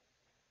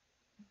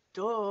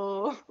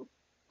 Duh.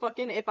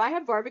 Fucking, if I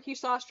have barbecue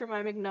sauce for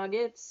my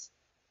McNuggets,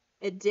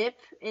 a dip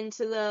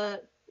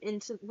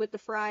with the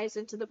fries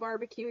into the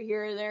barbecue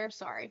here or there.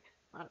 Sorry,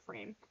 not a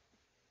frame.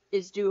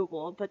 Is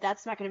doable, but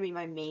that's not gonna be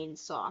my main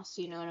sauce.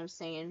 You know what I'm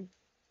saying?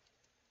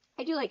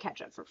 I do like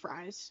ketchup for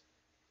fries.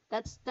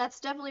 That's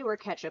definitely where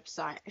ketchup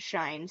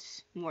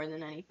shines more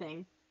than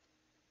anything.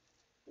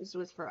 Is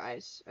with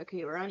fries.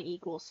 Okay, we're on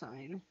equal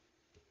sign.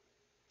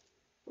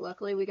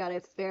 Luckily, we got a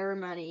fair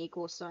amount of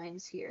equal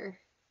signs here.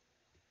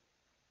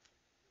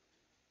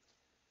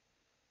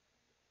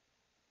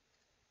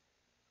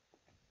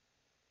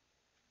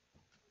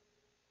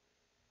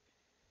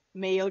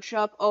 Mayo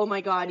chup. Oh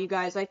my god, you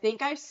guys. I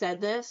think I've said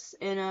this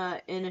in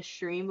a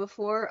stream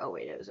before. Oh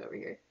wait, it was over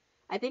here.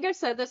 I think I've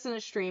said this in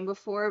a stream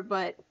before,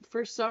 but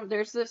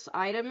there's this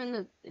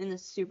item in the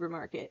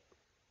supermarket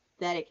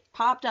that it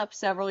popped up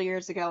several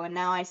years ago, and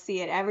now I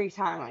see it every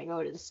time I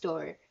go to the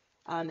store.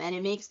 And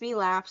it makes me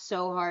laugh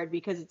so hard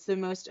because it's the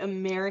most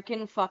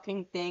American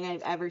fucking thing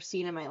I've ever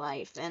seen in my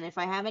life. And if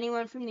I have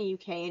anyone from the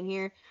UK in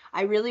here,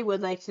 I really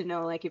would like to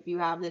know, like, if you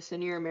have this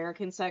in your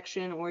American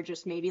section or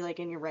just maybe, like,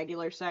 in your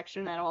regular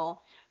section at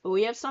all. But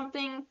we have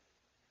something,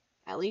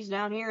 at least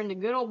down here in the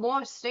good old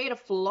boy state of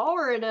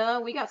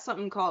Florida, we got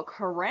something called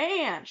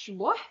Cranch.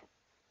 What?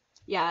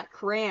 Yeah,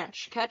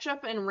 Cranch.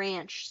 Ketchup and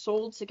ranch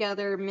sold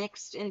together,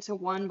 mixed into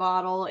one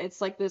bottle.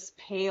 It's like this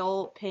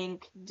pale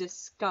pink,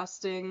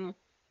 disgusting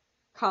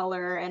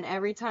color, and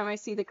every time I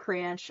see the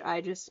Cranch,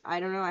 I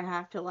don't know, I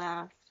have to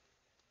laugh.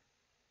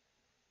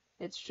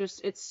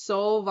 It's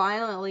so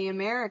violently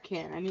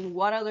American. I mean,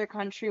 what other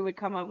country would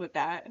come up with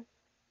that?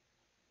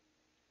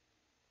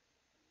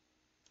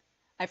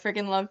 I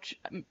freaking love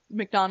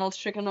McDonald's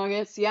chicken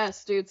nuggets.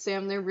 Yes, dude,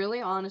 Sam, they're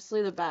really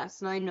honestly the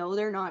best. And I know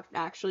they're not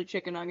actually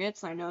chicken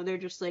nuggets. I know they're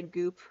just like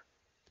goop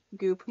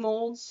goop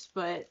molds,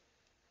 but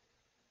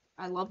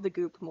I love the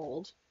goop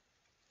mold.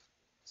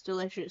 It's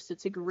delicious.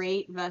 It's a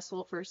great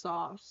vessel for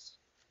sauce.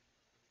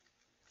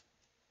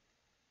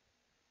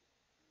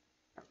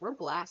 We're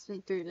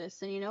blasting through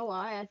this, and you know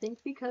why? I think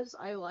because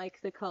I like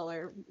the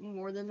color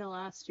more than the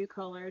last two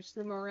colors.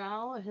 The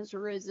morale has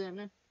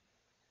risen.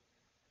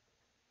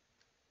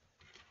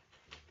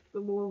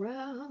 The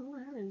morale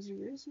has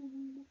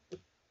risen.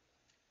 Okay,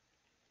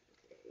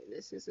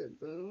 this is a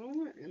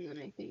boom, and then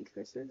I think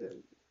this is a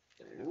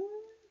boom.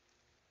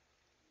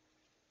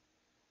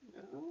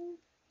 No.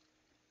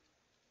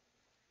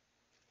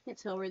 Can't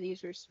tell where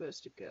these are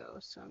supposed to go,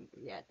 so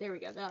yeah, there we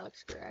go. That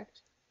looks correct.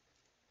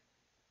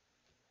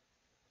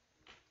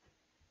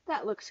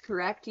 That looks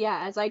correct.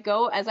 Yeah, as I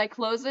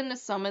close into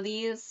some of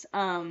these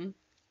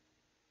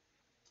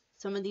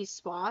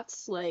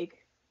spots,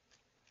 like,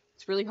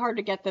 it's really hard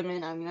to get them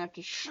in. I'm gonna have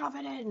to shove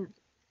it in.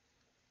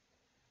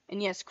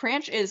 And yes,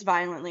 Cranch is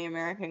violently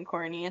American,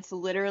 Courtney. It's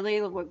literally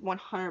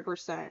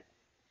 100%.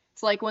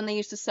 It's like when they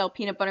used to sell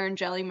peanut butter and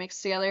jelly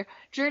mixed together.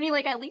 Journey,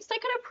 like, at least I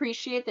could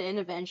appreciate the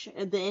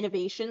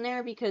innovation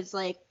there, because,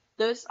 like,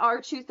 those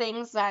are two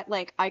things that,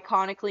 like,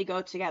 iconically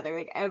go together.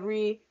 Like,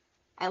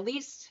 at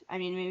least, I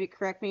mean, maybe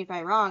correct me if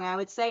I'm wrong, I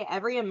would say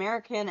every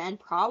American and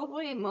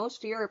probably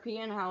most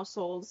European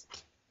households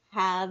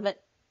have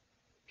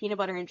peanut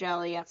butter and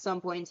jelly at some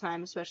point in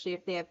time, especially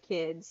if they have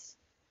kids.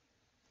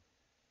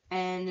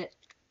 And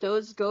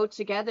those go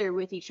together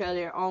with each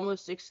other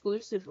almost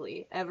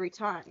exclusively every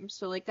time.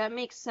 So, like, that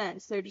makes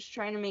sense. They're just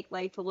trying to make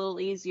life a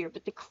little easier.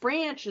 But the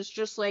Cranch is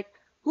just like,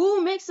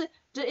 who mixes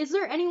it? Is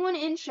there anyone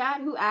in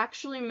chat who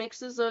actually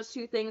mixes those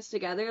two things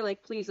together?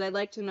 Like, please, I'd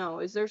like to know.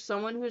 Is there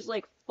someone who's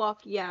like,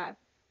 fuck yeah,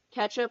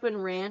 ketchup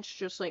and ranch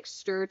just like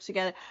stirred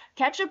together?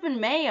 Ketchup and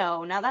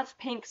mayo, now that's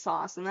pink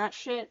sauce, and that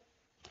shit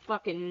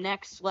fucking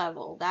next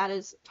level. That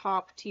is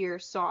top tier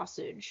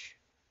sausage.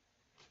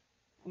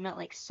 I meant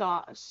like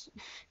sauce.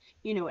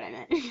 You know what I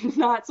meant.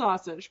 Not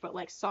sausage, but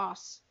like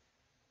sauce.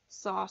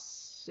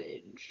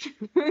 Sausage.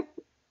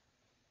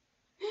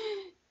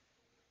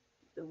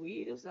 The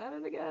weed, is that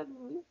it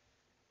again?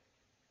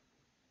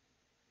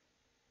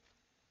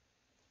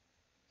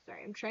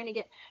 Sorry, I'm trying to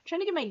get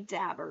my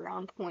dabber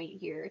on point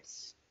here.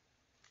 It's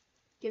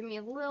giving me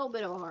a little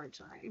bit of a hard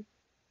time.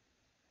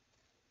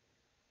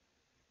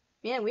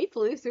 Man, we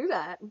flew through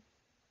that.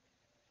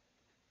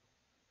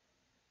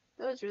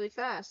 That was really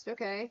fast.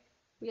 Okay.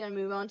 We gotta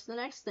move on to the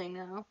next thing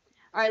now.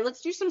 Alright,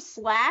 let's do some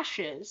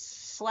slashes.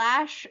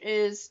 Slash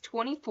is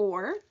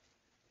 24,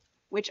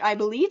 which I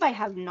believe I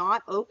have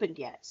not opened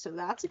yet, so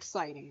that's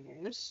exciting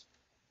news.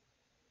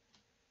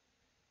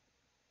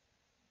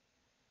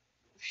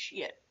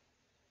 Shit.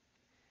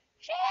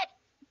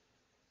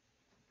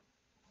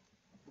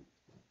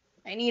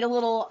 I need a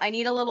little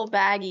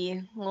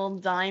baggie, a little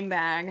dime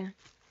bag.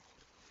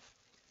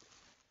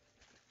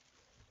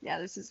 Yeah,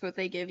 this is what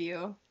they give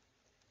you.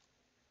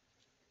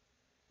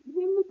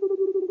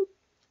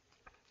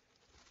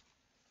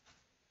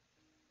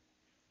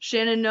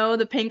 Shannon, no,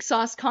 the pink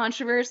sauce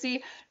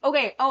controversy.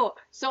 Okay, oh,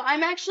 so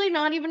I'm actually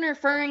not even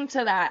referring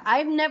to that.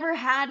 I've never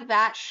had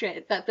that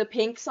shit that the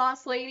pink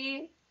sauce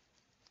lady,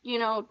 you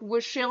know,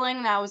 was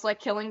shilling that was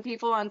like killing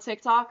people on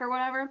TikTok or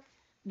whatever.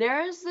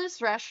 There is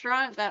this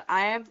restaurant that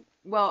I have,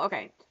 well,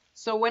 okay.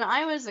 So when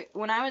I was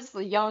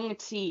a young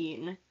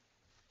teen,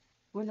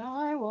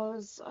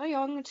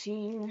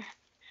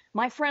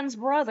 my friend's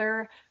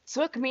brother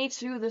took me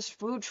to this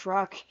food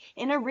truck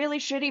in a really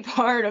shitty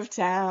part of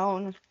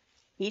town.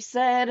 He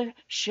said,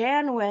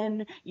 Shan,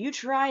 when you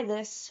try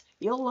this,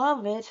 you'll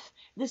love it.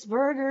 This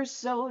burger's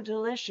so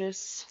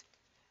delicious.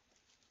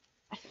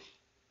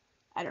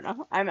 I don't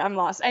know. I'm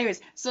lost.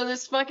 Anyways, so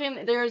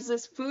there's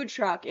this food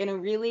truck in a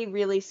really,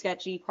 really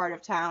sketchy part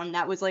of town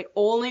that was like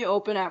only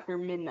open after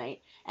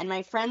midnight. And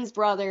my friend's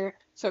brother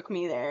took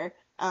me there.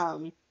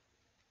 And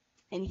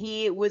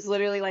he was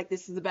literally like,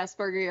 this is the best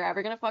burger you're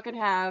ever gonna fucking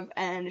have.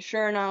 And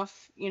sure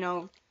enough, you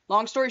know,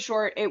 long story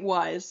short, it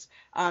was.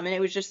 And it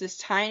was just this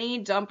tiny,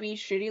 dumpy,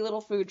 shitty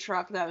little food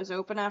truck that was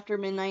open after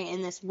midnight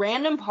in this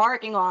random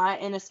parking lot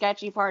in a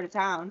sketchy part of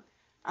town.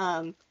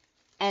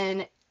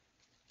 And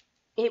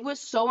it was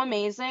so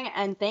amazing.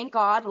 And thank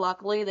God,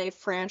 luckily, they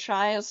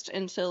franchised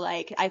into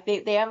like, I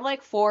think they have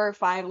like 4 or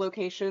 5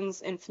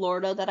 locations in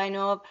Florida that I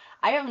know of.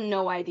 I have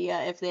no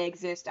idea if they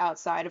exist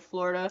outside of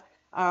Florida.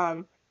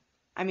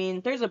 I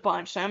mean, there's a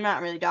bunch, so I'm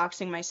not really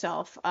doxing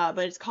myself, but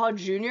it's called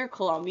Junior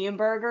Colombian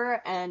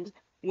Burger, and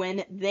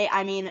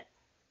I mean,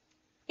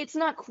 it's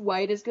not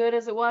quite as good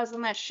as it was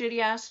in that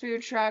shitty-ass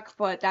food truck,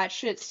 but that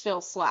shit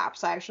still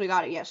slaps. I actually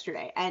got it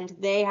yesterday, and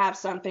they have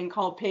something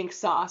called pink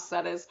sauce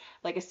that is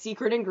like a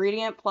secret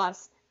ingredient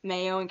plus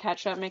mayo and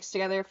ketchup mixed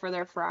together for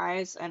their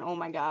fries, and oh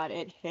my god,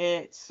 it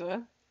hits.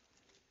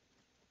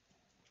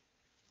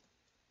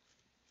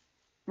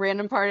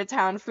 Random part of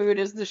town food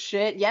is the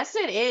shit. Yes,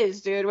 it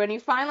is, dude. When you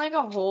find like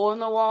a hole in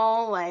the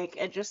wall, like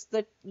it just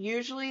the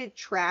usually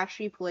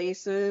trashy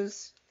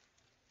places.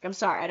 I'm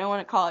sorry, I don't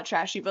want to call it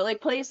trashy, but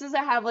like places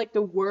that have like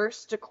the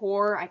worst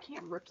decor. I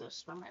can't rip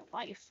this for my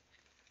life.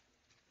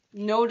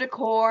 No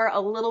decor,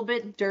 a little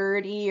bit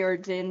dirty or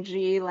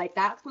dingy. Like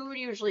that food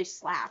usually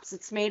slaps.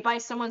 It's made by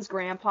someone's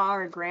grandpa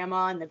or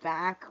grandma in the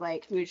back,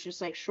 like who's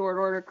just like short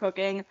order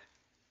cooking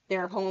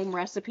their home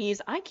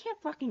recipes. I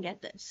can't fucking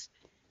get this.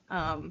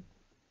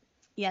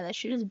 Yeah, that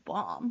shit is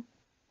bomb.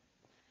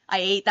 I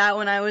ate that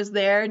when I was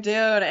there,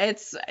 dude.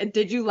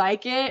 Did you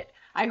like it?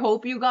 I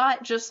hope you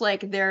got just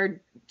like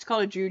it's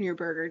called a junior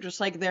burger, just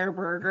like their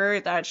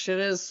burger. That shit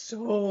is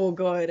so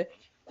good.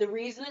 The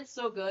reason it's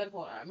so good,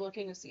 hold on, I'm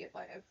looking to see if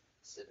I have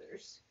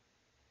scissors.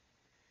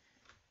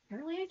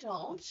 Apparently I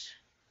don't.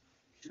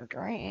 So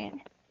great.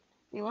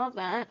 You love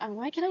that.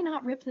 Why can I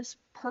not rip this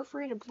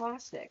perforated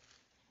plastic?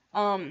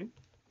 Um,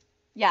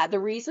 Yeah, the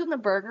reason the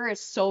burger is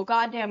so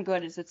goddamn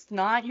good is it's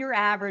not your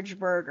average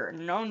burger.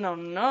 No, no,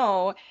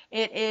 no.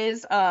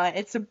 It's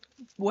a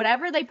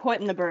whatever they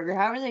put in the burger,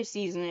 however they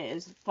season it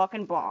is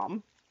fucking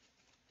bomb.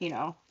 You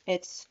know,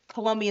 it's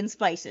Colombian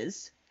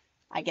spices,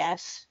 I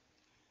guess.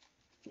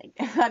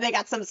 They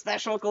got some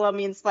special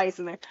Colombian spice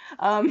in there.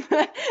 Um,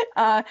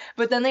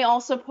 but then they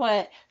also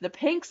put the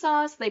pink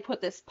sauce. They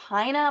put this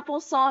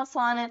pineapple sauce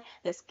on it.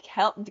 This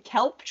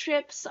kelp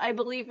chips, I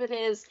believe it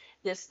is.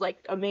 This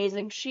like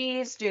amazing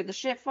cheese, dude. The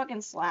shit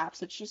fucking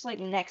slaps. It's just like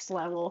next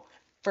level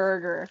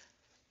burger.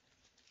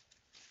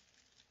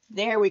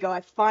 There we go.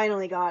 I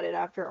finally got it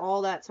after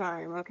all that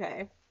time.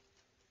 Okay,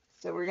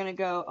 so we're gonna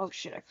go. Oh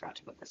shit! I forgot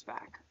to put this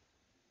back.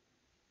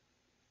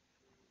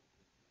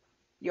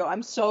 Yo,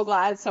 I'm so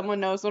glad someone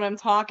knows what I'm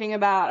talking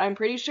about. I'm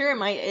pretty sure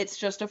it's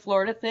just a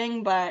Florida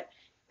thing, but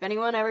if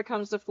anyone ever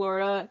comes to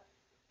Florida,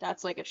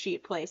 that's like a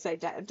cheap place. I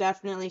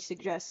definitely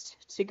suggest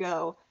to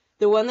go.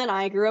 The one that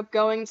I grew up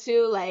going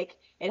to, like,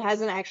 it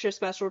has an extra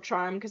special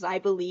charm because I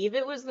believe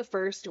it was the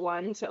first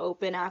one to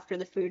open after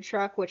the food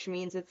truck, which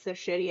means it's the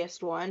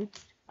shittiest one,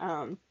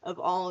 of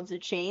all of the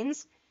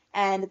chains.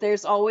 And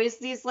there's always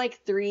these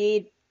like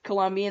three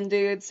Colombian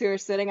dudes who are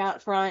sitting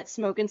out front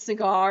smoking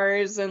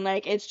cigars and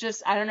like it's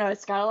just I don't know,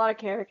 it's got a lot of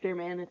character,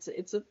 man.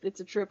 It's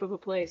a trip of a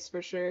place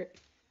for sure.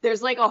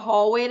 There's like a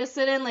hallway to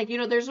sit in, like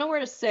there's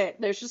nowhere to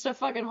sit. There's just a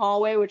fucking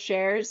hallway with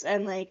chairs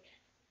and like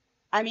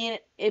I mean,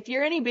 if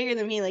you're any bigger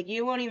than me, like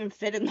you won't even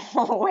fit in the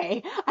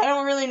hallway. I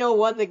don't really know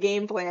what the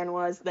game plan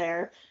was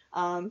there.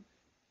 Um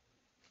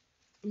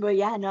but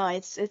yeah, no,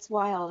 it's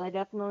wild. I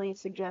definitely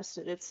suggest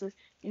it. It's an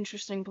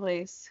interesting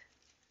place.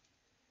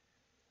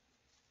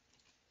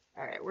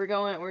 All right, we're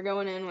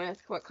going in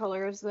with what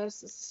color is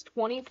this? This is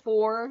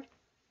 24,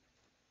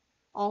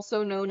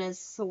 also known as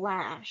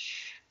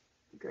Slash.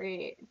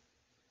 Great.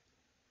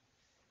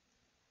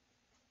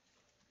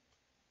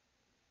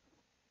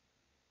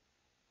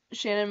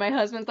 Shannon, my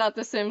husband thought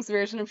the Sims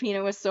version of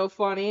Peanut was so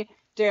funny.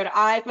 Dude,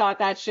 I thought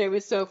that shit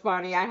was so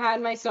funny. I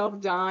had myself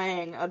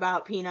dying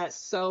about Peanut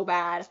so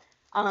bad.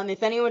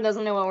 If anyone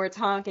doesn't know what we're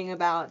talking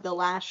about, the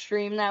last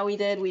stream that we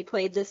did, we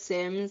played The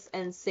Sims,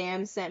 and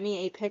Sam sent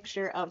me a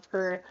picture of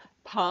her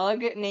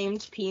pug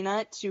named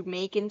Peanut to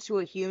make into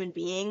a human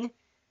being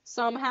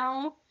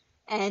somehow.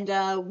 And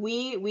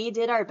we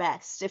did our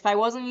best. If I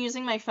wasn't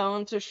using my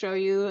phone to show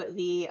you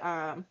the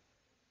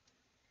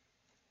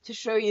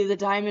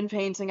diamond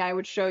painting, I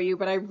would show you,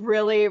 but I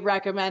really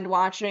recommend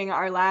watching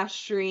our last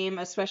stream,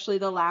 especially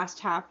the last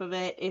half of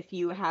it, if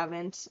you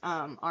haven't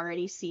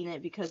already seen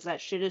it, because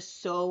that shit is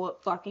so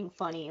fucking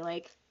funny.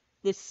 Like,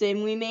 the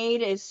sim we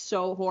made is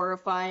so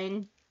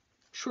horrifying.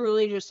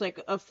 Truly just like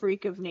a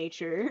freak of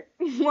nature.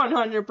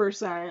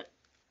 100%.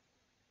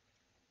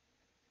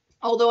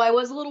 Although I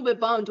was a little bit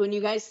bummed when you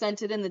guys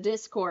sent it in the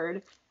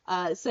Discord,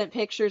 sent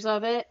pictures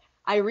of it,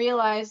 I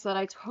realized that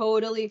I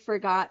totally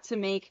forgot to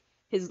make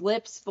his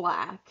lips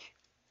black,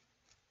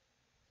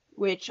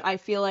 which I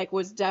feel like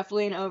was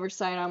definitely an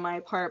oversight on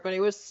my part, but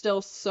it was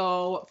still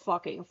so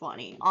fucking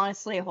funny.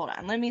 Honestly, hold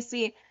on. Let me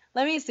see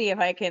if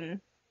I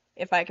can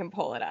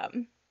pull it up.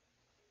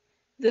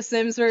 The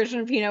Sims version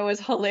of Peanut was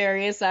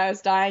hilarious. I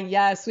was dying.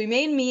 Yes, we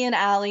made me and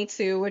Allie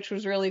too, which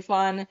was really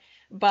fun.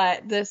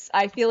 But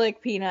I feel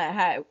like Peanut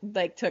had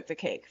like took the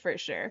cake for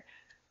sure.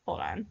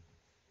 Hold on.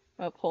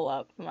 I'll pull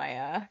up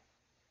my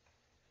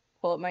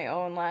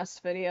own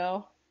last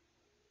video.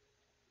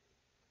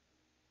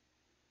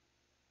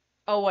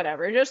 Oh,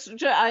 whatever.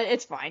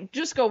 It's fine.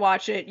 Just go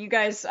watch it. You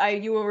guys,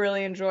 you will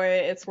really enjoy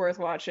it. It's worth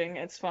watching.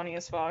 It's funny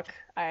as fuck.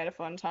 I had a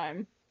fun time.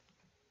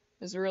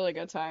 It was a really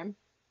good time.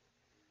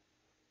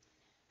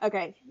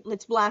 Okay,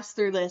 let's blast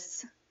through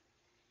this.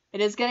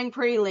 It is getting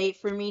pretty late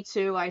for me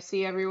too. I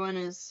see everyone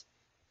is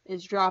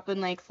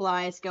dropping like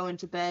flies going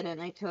to bed, and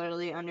I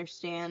totally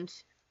understand.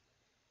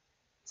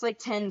 It's like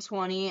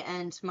 10:20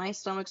 and my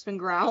stomach's been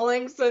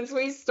growling since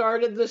we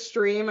started the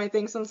stream. I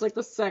think since like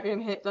the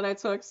second hit that I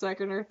took,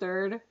 second or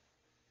third.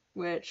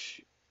 Which,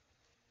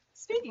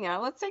 speaking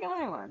of, let's take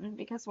another one,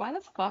 because why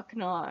the fuck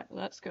not?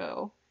 Let's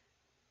go.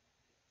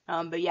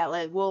 But yeah,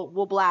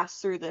 we'll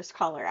blast through this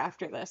color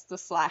after this, the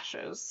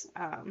slashes.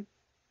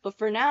 But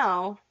for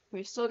now,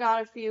 we've still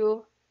got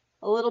a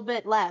little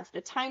bit left,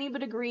 a tiny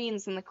bit of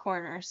greens in the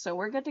corner, so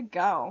we're good to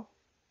go.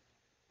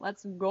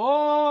 Let's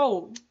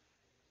go!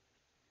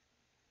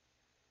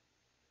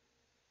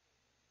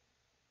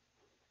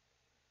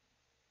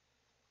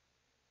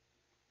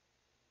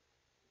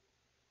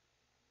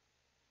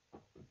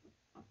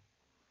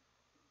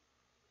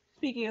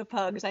 Speaking of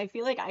pugs, I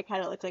feel like I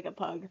kind of look like a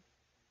pug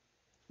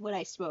when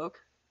I smoke,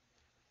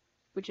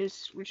 which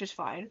is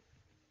fine.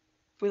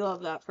 We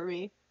love that for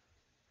me.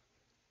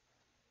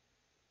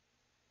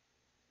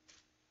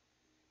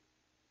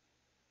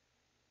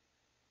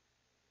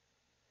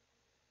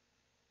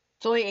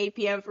 It's only 8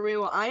 p.m. for me.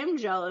 Well, I am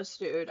jealous,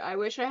 dude. I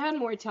wish I had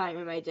more time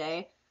in my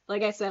day.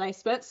 Like I said, I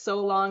spent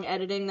so long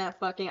editing that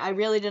fucking. I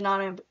really did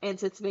not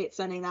anticipate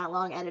spending that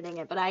long editing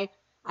it, but I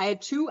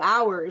had 2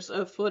 hours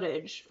of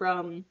footage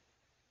from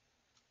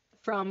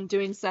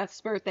doing Seth's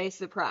birthday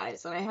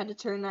surprise, and I had to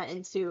turn that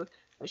into. I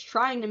was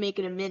trying to make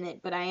it a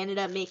minute, but I ended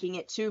up making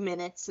it 2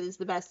 minutes is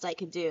the best I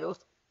could do.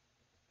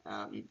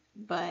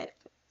 But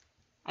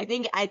I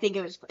think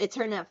it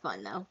turned out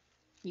fun though.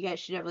 You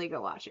guys should definitely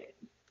go watch it.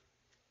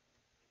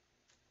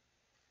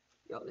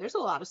 Yo, there's a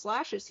lot of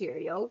slashes here,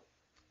 yo.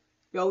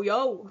 Yo,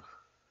 yo.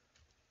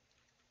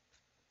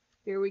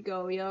 Here we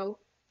go, yo.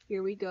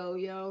 Here we go,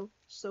 yo.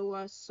 So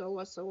us,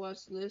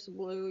 this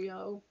blue,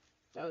 yo.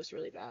 That was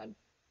really bad.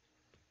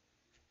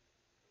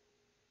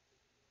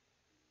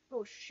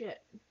 Oh, shit.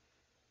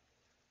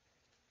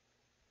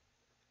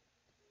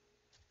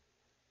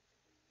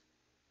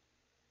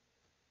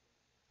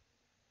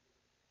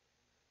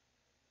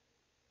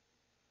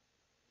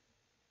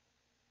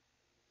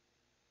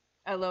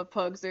 I love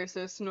pugs. They're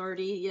so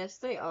snorty. Yes,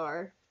 they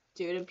are.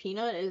 Dude, and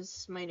Peanut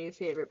is my new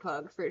favorite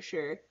pug for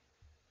sure.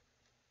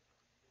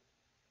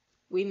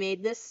 We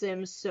made this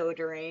sim so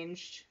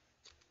deranged.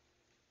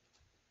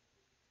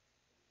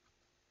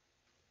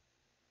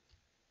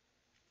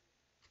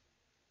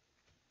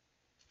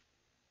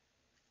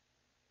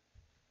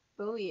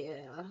 Oh,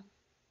 yeah.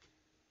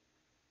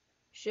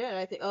 Shit,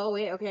 I think. Oh,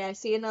 wait, okay, I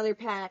see another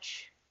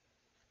patch.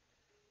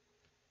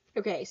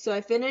 Okay, so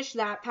I finished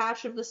that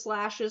patch of the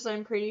slashes,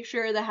 I'm pretty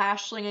sure, the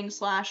hash slinging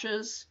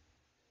slashes.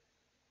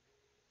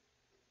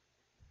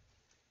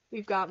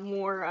 We've got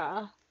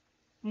more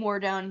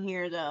down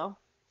here though.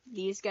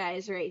 These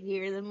guys right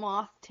here, the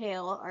moth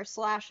tail, are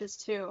slashes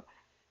too.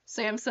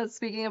 Sam said,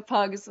 speaking of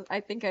pugs,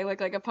 I think I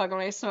look like a pug when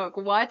I smoke.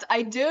 What?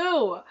 I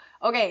do!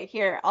 Okay,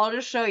 here, I'll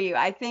just show you.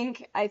 I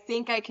think I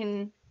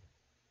can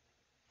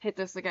hit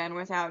this again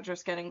without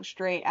just getting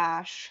straight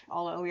ash,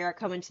 although we are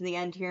coming to the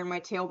end here and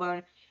my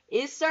tailbone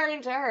is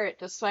starting to hurt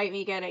despite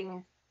me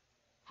getting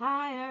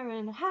higher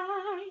and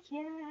higher.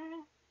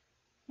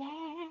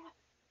 Yeah.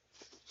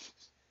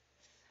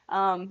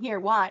 Here,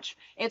 watch.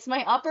 It's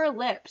my upper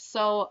lip.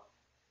 So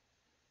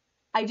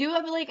I do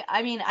have like,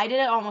 I mean, I did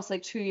it almost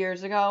like 2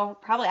 years ago,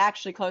 probably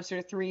actually closer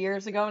to 3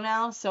 years ago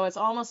now. So it's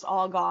almost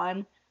all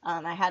gone.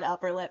 I had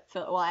upper lip,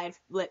 I had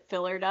lip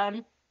filler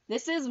done.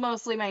 This is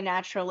mostly my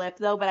natural lip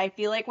though, but I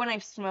feel like when I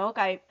smoke,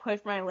 I push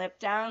my lip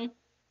down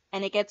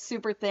and it gets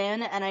super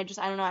thin and I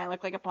don't know, I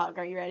look like a pug.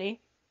 Are you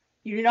ready?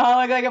 You do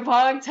not look like a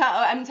pug?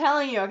 I'm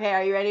telling you. Okay,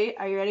 are you ready?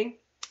 Are you ready?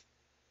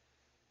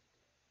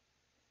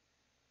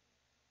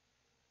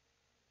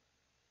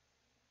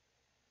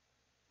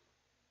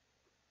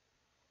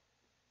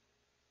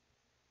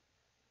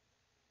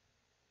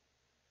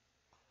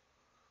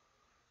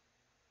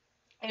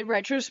 In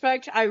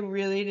retrospect, I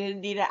really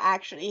didn't need to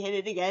actually hit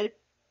it again.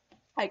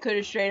 I could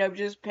have straight up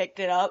just picked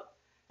it up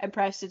and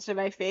pressed it to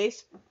my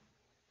face.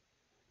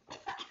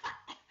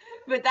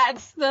 But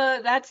that's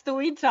the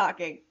weed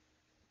talking.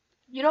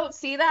 You don't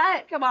see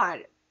that? Come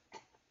on.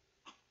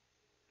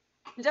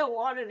 I don't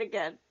want it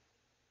again.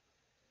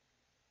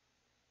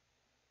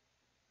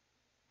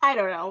 I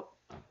don't know.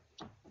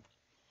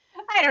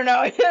 I don't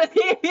know.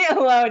 Leave me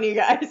alone, you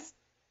guys.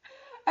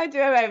 I'm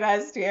doing my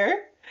best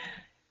here.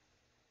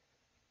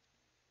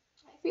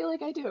 I feel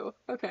like I do.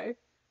 Okay.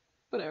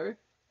 Whatever.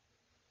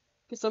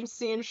 Guess I'm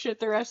seeing shit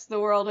the rest of the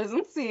world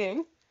isn't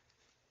seeing.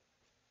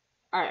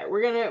 Alright,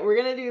 we're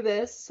gonna do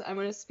this. I'm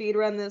gonna speed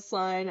run this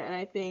line, and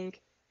I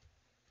think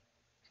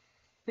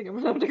I'm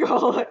gonna have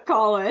to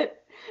call it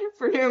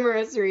for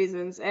numerous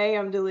reasons. A,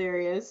 I'm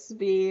delirious.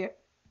 B,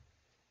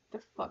 the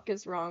fuck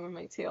is wrong with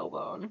my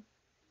tailbone?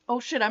 Oh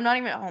shit, I'm not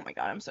even. Oh my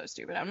god, I'm so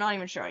stupid. I'm not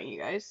even showing you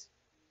guys.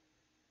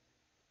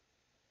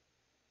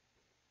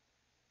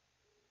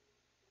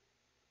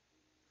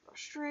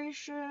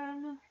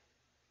 Frustration.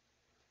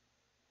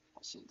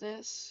 Also,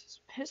 this is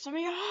pissing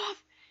me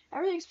off.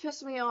 Everything's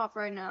pissing me off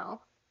right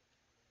now.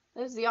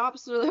 This is the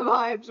opposite of the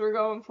vibes we're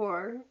going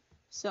for.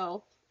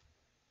 So.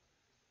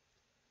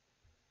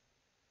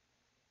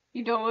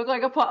 You don't look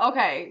like a pug.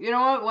 Okay, you know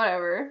what?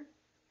 Whatever.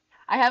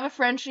 I have a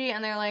Frenchie,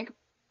 and they're like,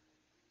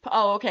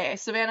 oh, okay,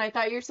 Savannah, I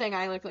thought you were saying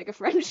I look like a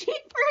Frenchie for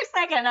a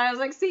second. I was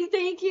like, see,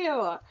 thank you.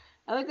 I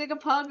look like a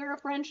pug or a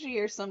Frenchie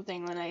or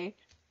something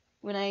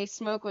when I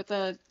smoke with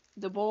the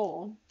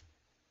bowl.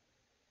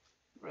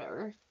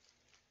 Whatever.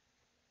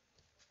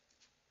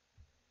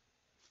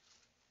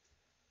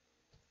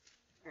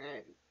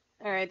 Alright.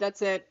 Alright,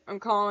 that's it. I'm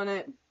calling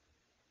it.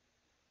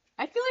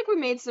 I feel like we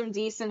made some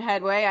decent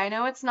headway. I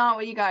know it's not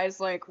what you guys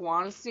like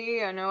want to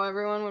see. I know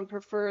everyone would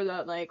prefer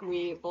that like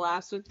we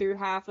blasted through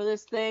half of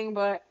this thing,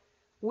 but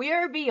we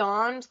are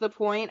beyond the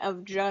point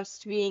of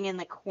just being in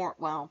the corner.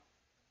 Well,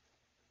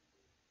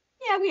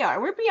 yeah, we are.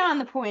 We're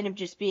beyond the point of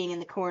just being in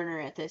the corner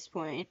at this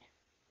point.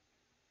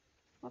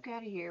 fuck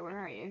out of here. Where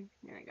are you?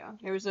 There we go.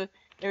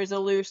 There was a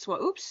loose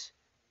one. Oops.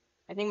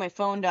 I think my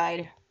phone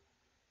died.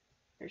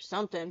 There's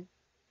something.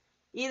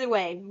 Either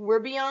way, we're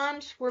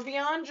beyond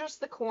just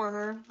the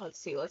corner. Let's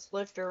see. Let's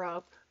lift her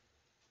up.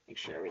 Make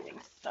sure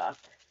everything's stuck.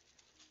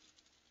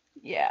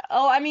 Yeah.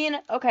 Oh, I mean,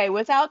 okay,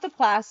 without the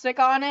plastic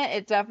on it,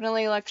 it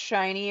definitely looks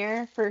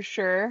shinier for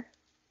sure.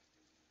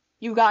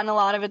 You've gotten a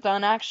lot of it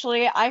done,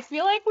 actually. I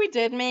feel like we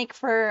did make,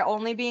 for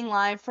only being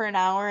live for an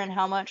hour and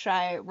how much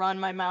I run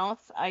my mouth,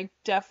 I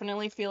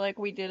definitely feel like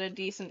we did a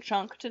decent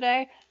chunk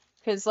today.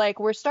 Because, like,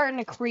 we're starting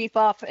to creep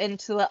up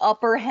into the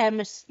upper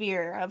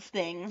hemisphere of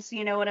things.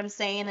 You know what I'm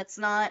saying?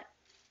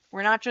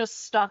 We're not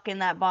just stuck in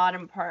that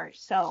bottom part.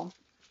 So,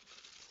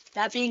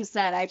 that being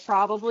said, I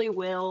probably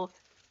will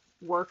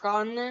work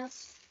on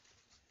this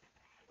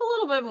a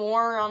little bit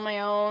more on my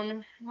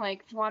own,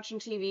 like watching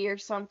TV or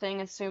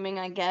something, assuming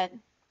I get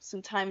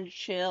some time to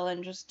chill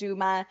and just do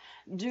my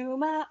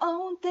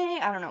own thing.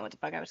 I don't know what the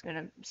fuck I was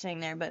gonna sing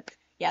there, but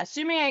yeah,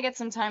 assuming I get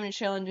some time to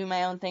chill and do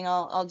my own thing,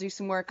 I'll do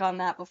some work on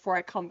that before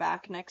I come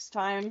back next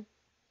time.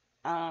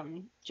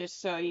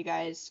 Just so you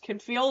guys can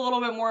feel a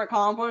little bit more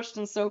accomplished,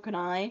 and so can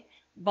I.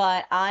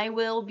 But I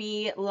will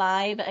be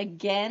live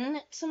again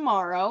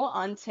tomorrow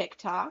on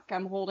TikTok.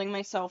 I'm holding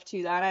myself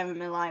to that. I haven't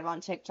been live on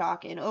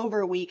TikTok in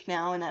over a week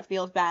now, and that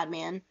feels bad,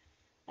 man.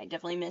 I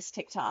definitely miss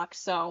TikTok.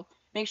 So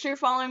make sure you're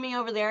following me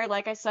over there.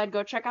 Like I said,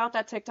 go check out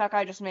that TikTok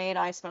I just made.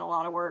 I spent a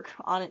lot of work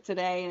on it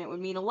today, and it would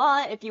mean a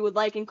lot if you would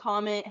like and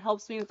comment. It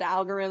helps me with the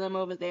algorithm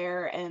over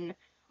there. And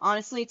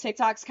honestly,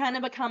 TikTok's kind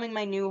of becoming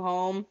my new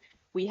home.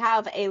 We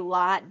have a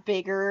lot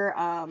bigger,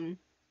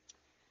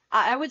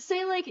 I would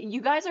say, like,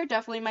 you guys are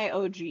definitely my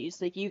OGs.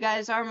 Like, you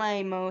guys are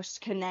my most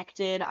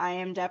connected. I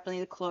am definitely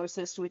the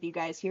closest with you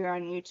guys here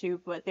on YouTube,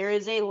 but there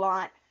is a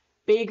lot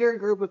bigger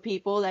group of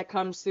people that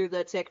comes through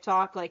the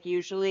TikTok. Like,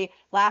 usually,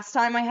 last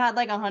time I had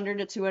like 100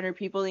 to 200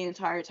 people the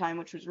entire time,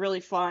 which was really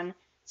fun.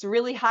 It's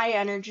really high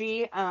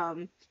energy.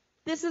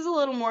 This is a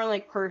little more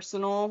like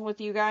personal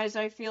with you guys,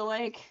 I feel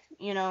like.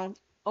 You know,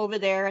 over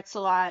there it's a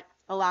lot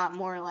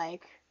more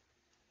like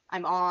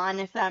I'm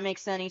on, if that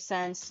makes any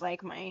sense.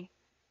 Like my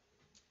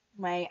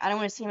I don't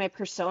want to say my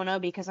persona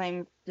because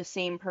I'm the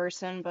same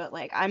person, but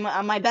like I'm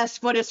my best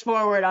foot is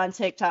forward on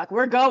TikTok.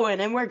 We're going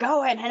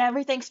and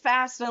everything's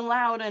fast and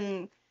loud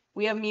and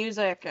we have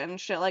music and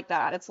shit like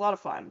that. It's a lot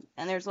of fun.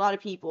 And there's a lot of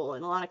people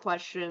and a lot of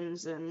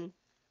questions, and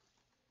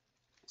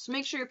so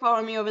make sure you're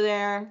following me over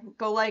there.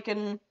 Go like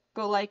and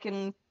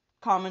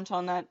comment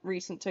on that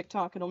recent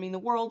TikTok. It'll mean the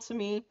world to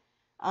me.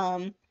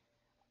 Um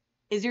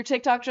is your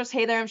TikTok just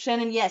hey there, I'm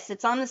Shannon? Yes,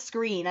 it's on the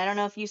screen. I don't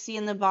know if you see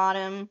in the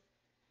bottom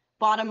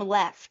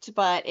left,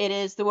 but it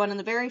is the one in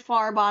the very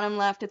far bottom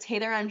left. It's hey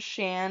there, I'm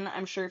Shan.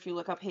 I'm sure if you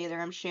look up hey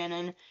there, I'm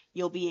Shannon,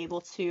 you'll be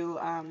able to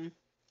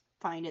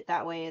find it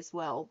that way as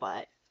well.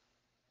 But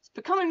it's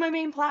becoming my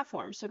main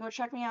platform, so go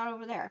check me out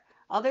over there.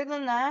 Other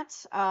than that,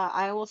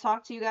 I will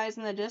talk to you guys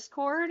in the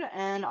Discord,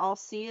 and I'll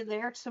see you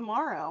there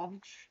tomorrow.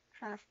 I'm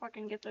trying to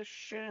fucking get this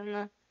shit in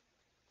the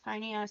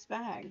tiny ass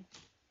bag.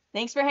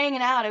 Thanks for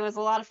hanging out. It was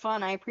a lot of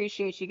fun. I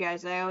appreciate you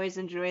guys. I always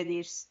enjoy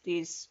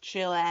these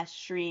chill ass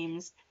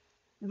streams.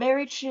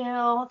 Very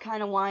chill,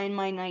 kind of wind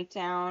my night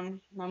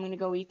down. I'm gonna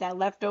go eat that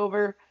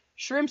leftover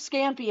shrimp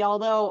scampi,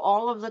 although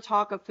all of the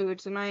talk of food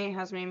tonight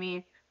has made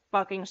me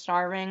fucking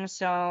starving,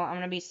 so I'm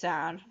gonna be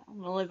sad. I'm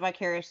gonna live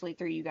vicariously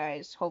through you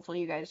guys. Hopefully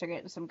you guys are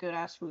getting some good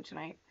ass food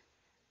tonight.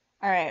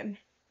 Alright.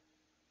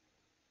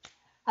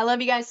 I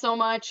love you guys so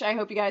much. I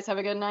hope you guys have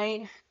a good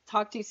night.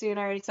 Talk to you soon.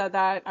 I already said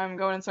that. I'm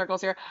going in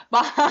circles here.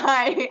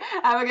 Bye.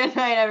 Have a good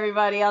night,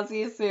 everybody. I'll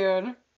see you soon.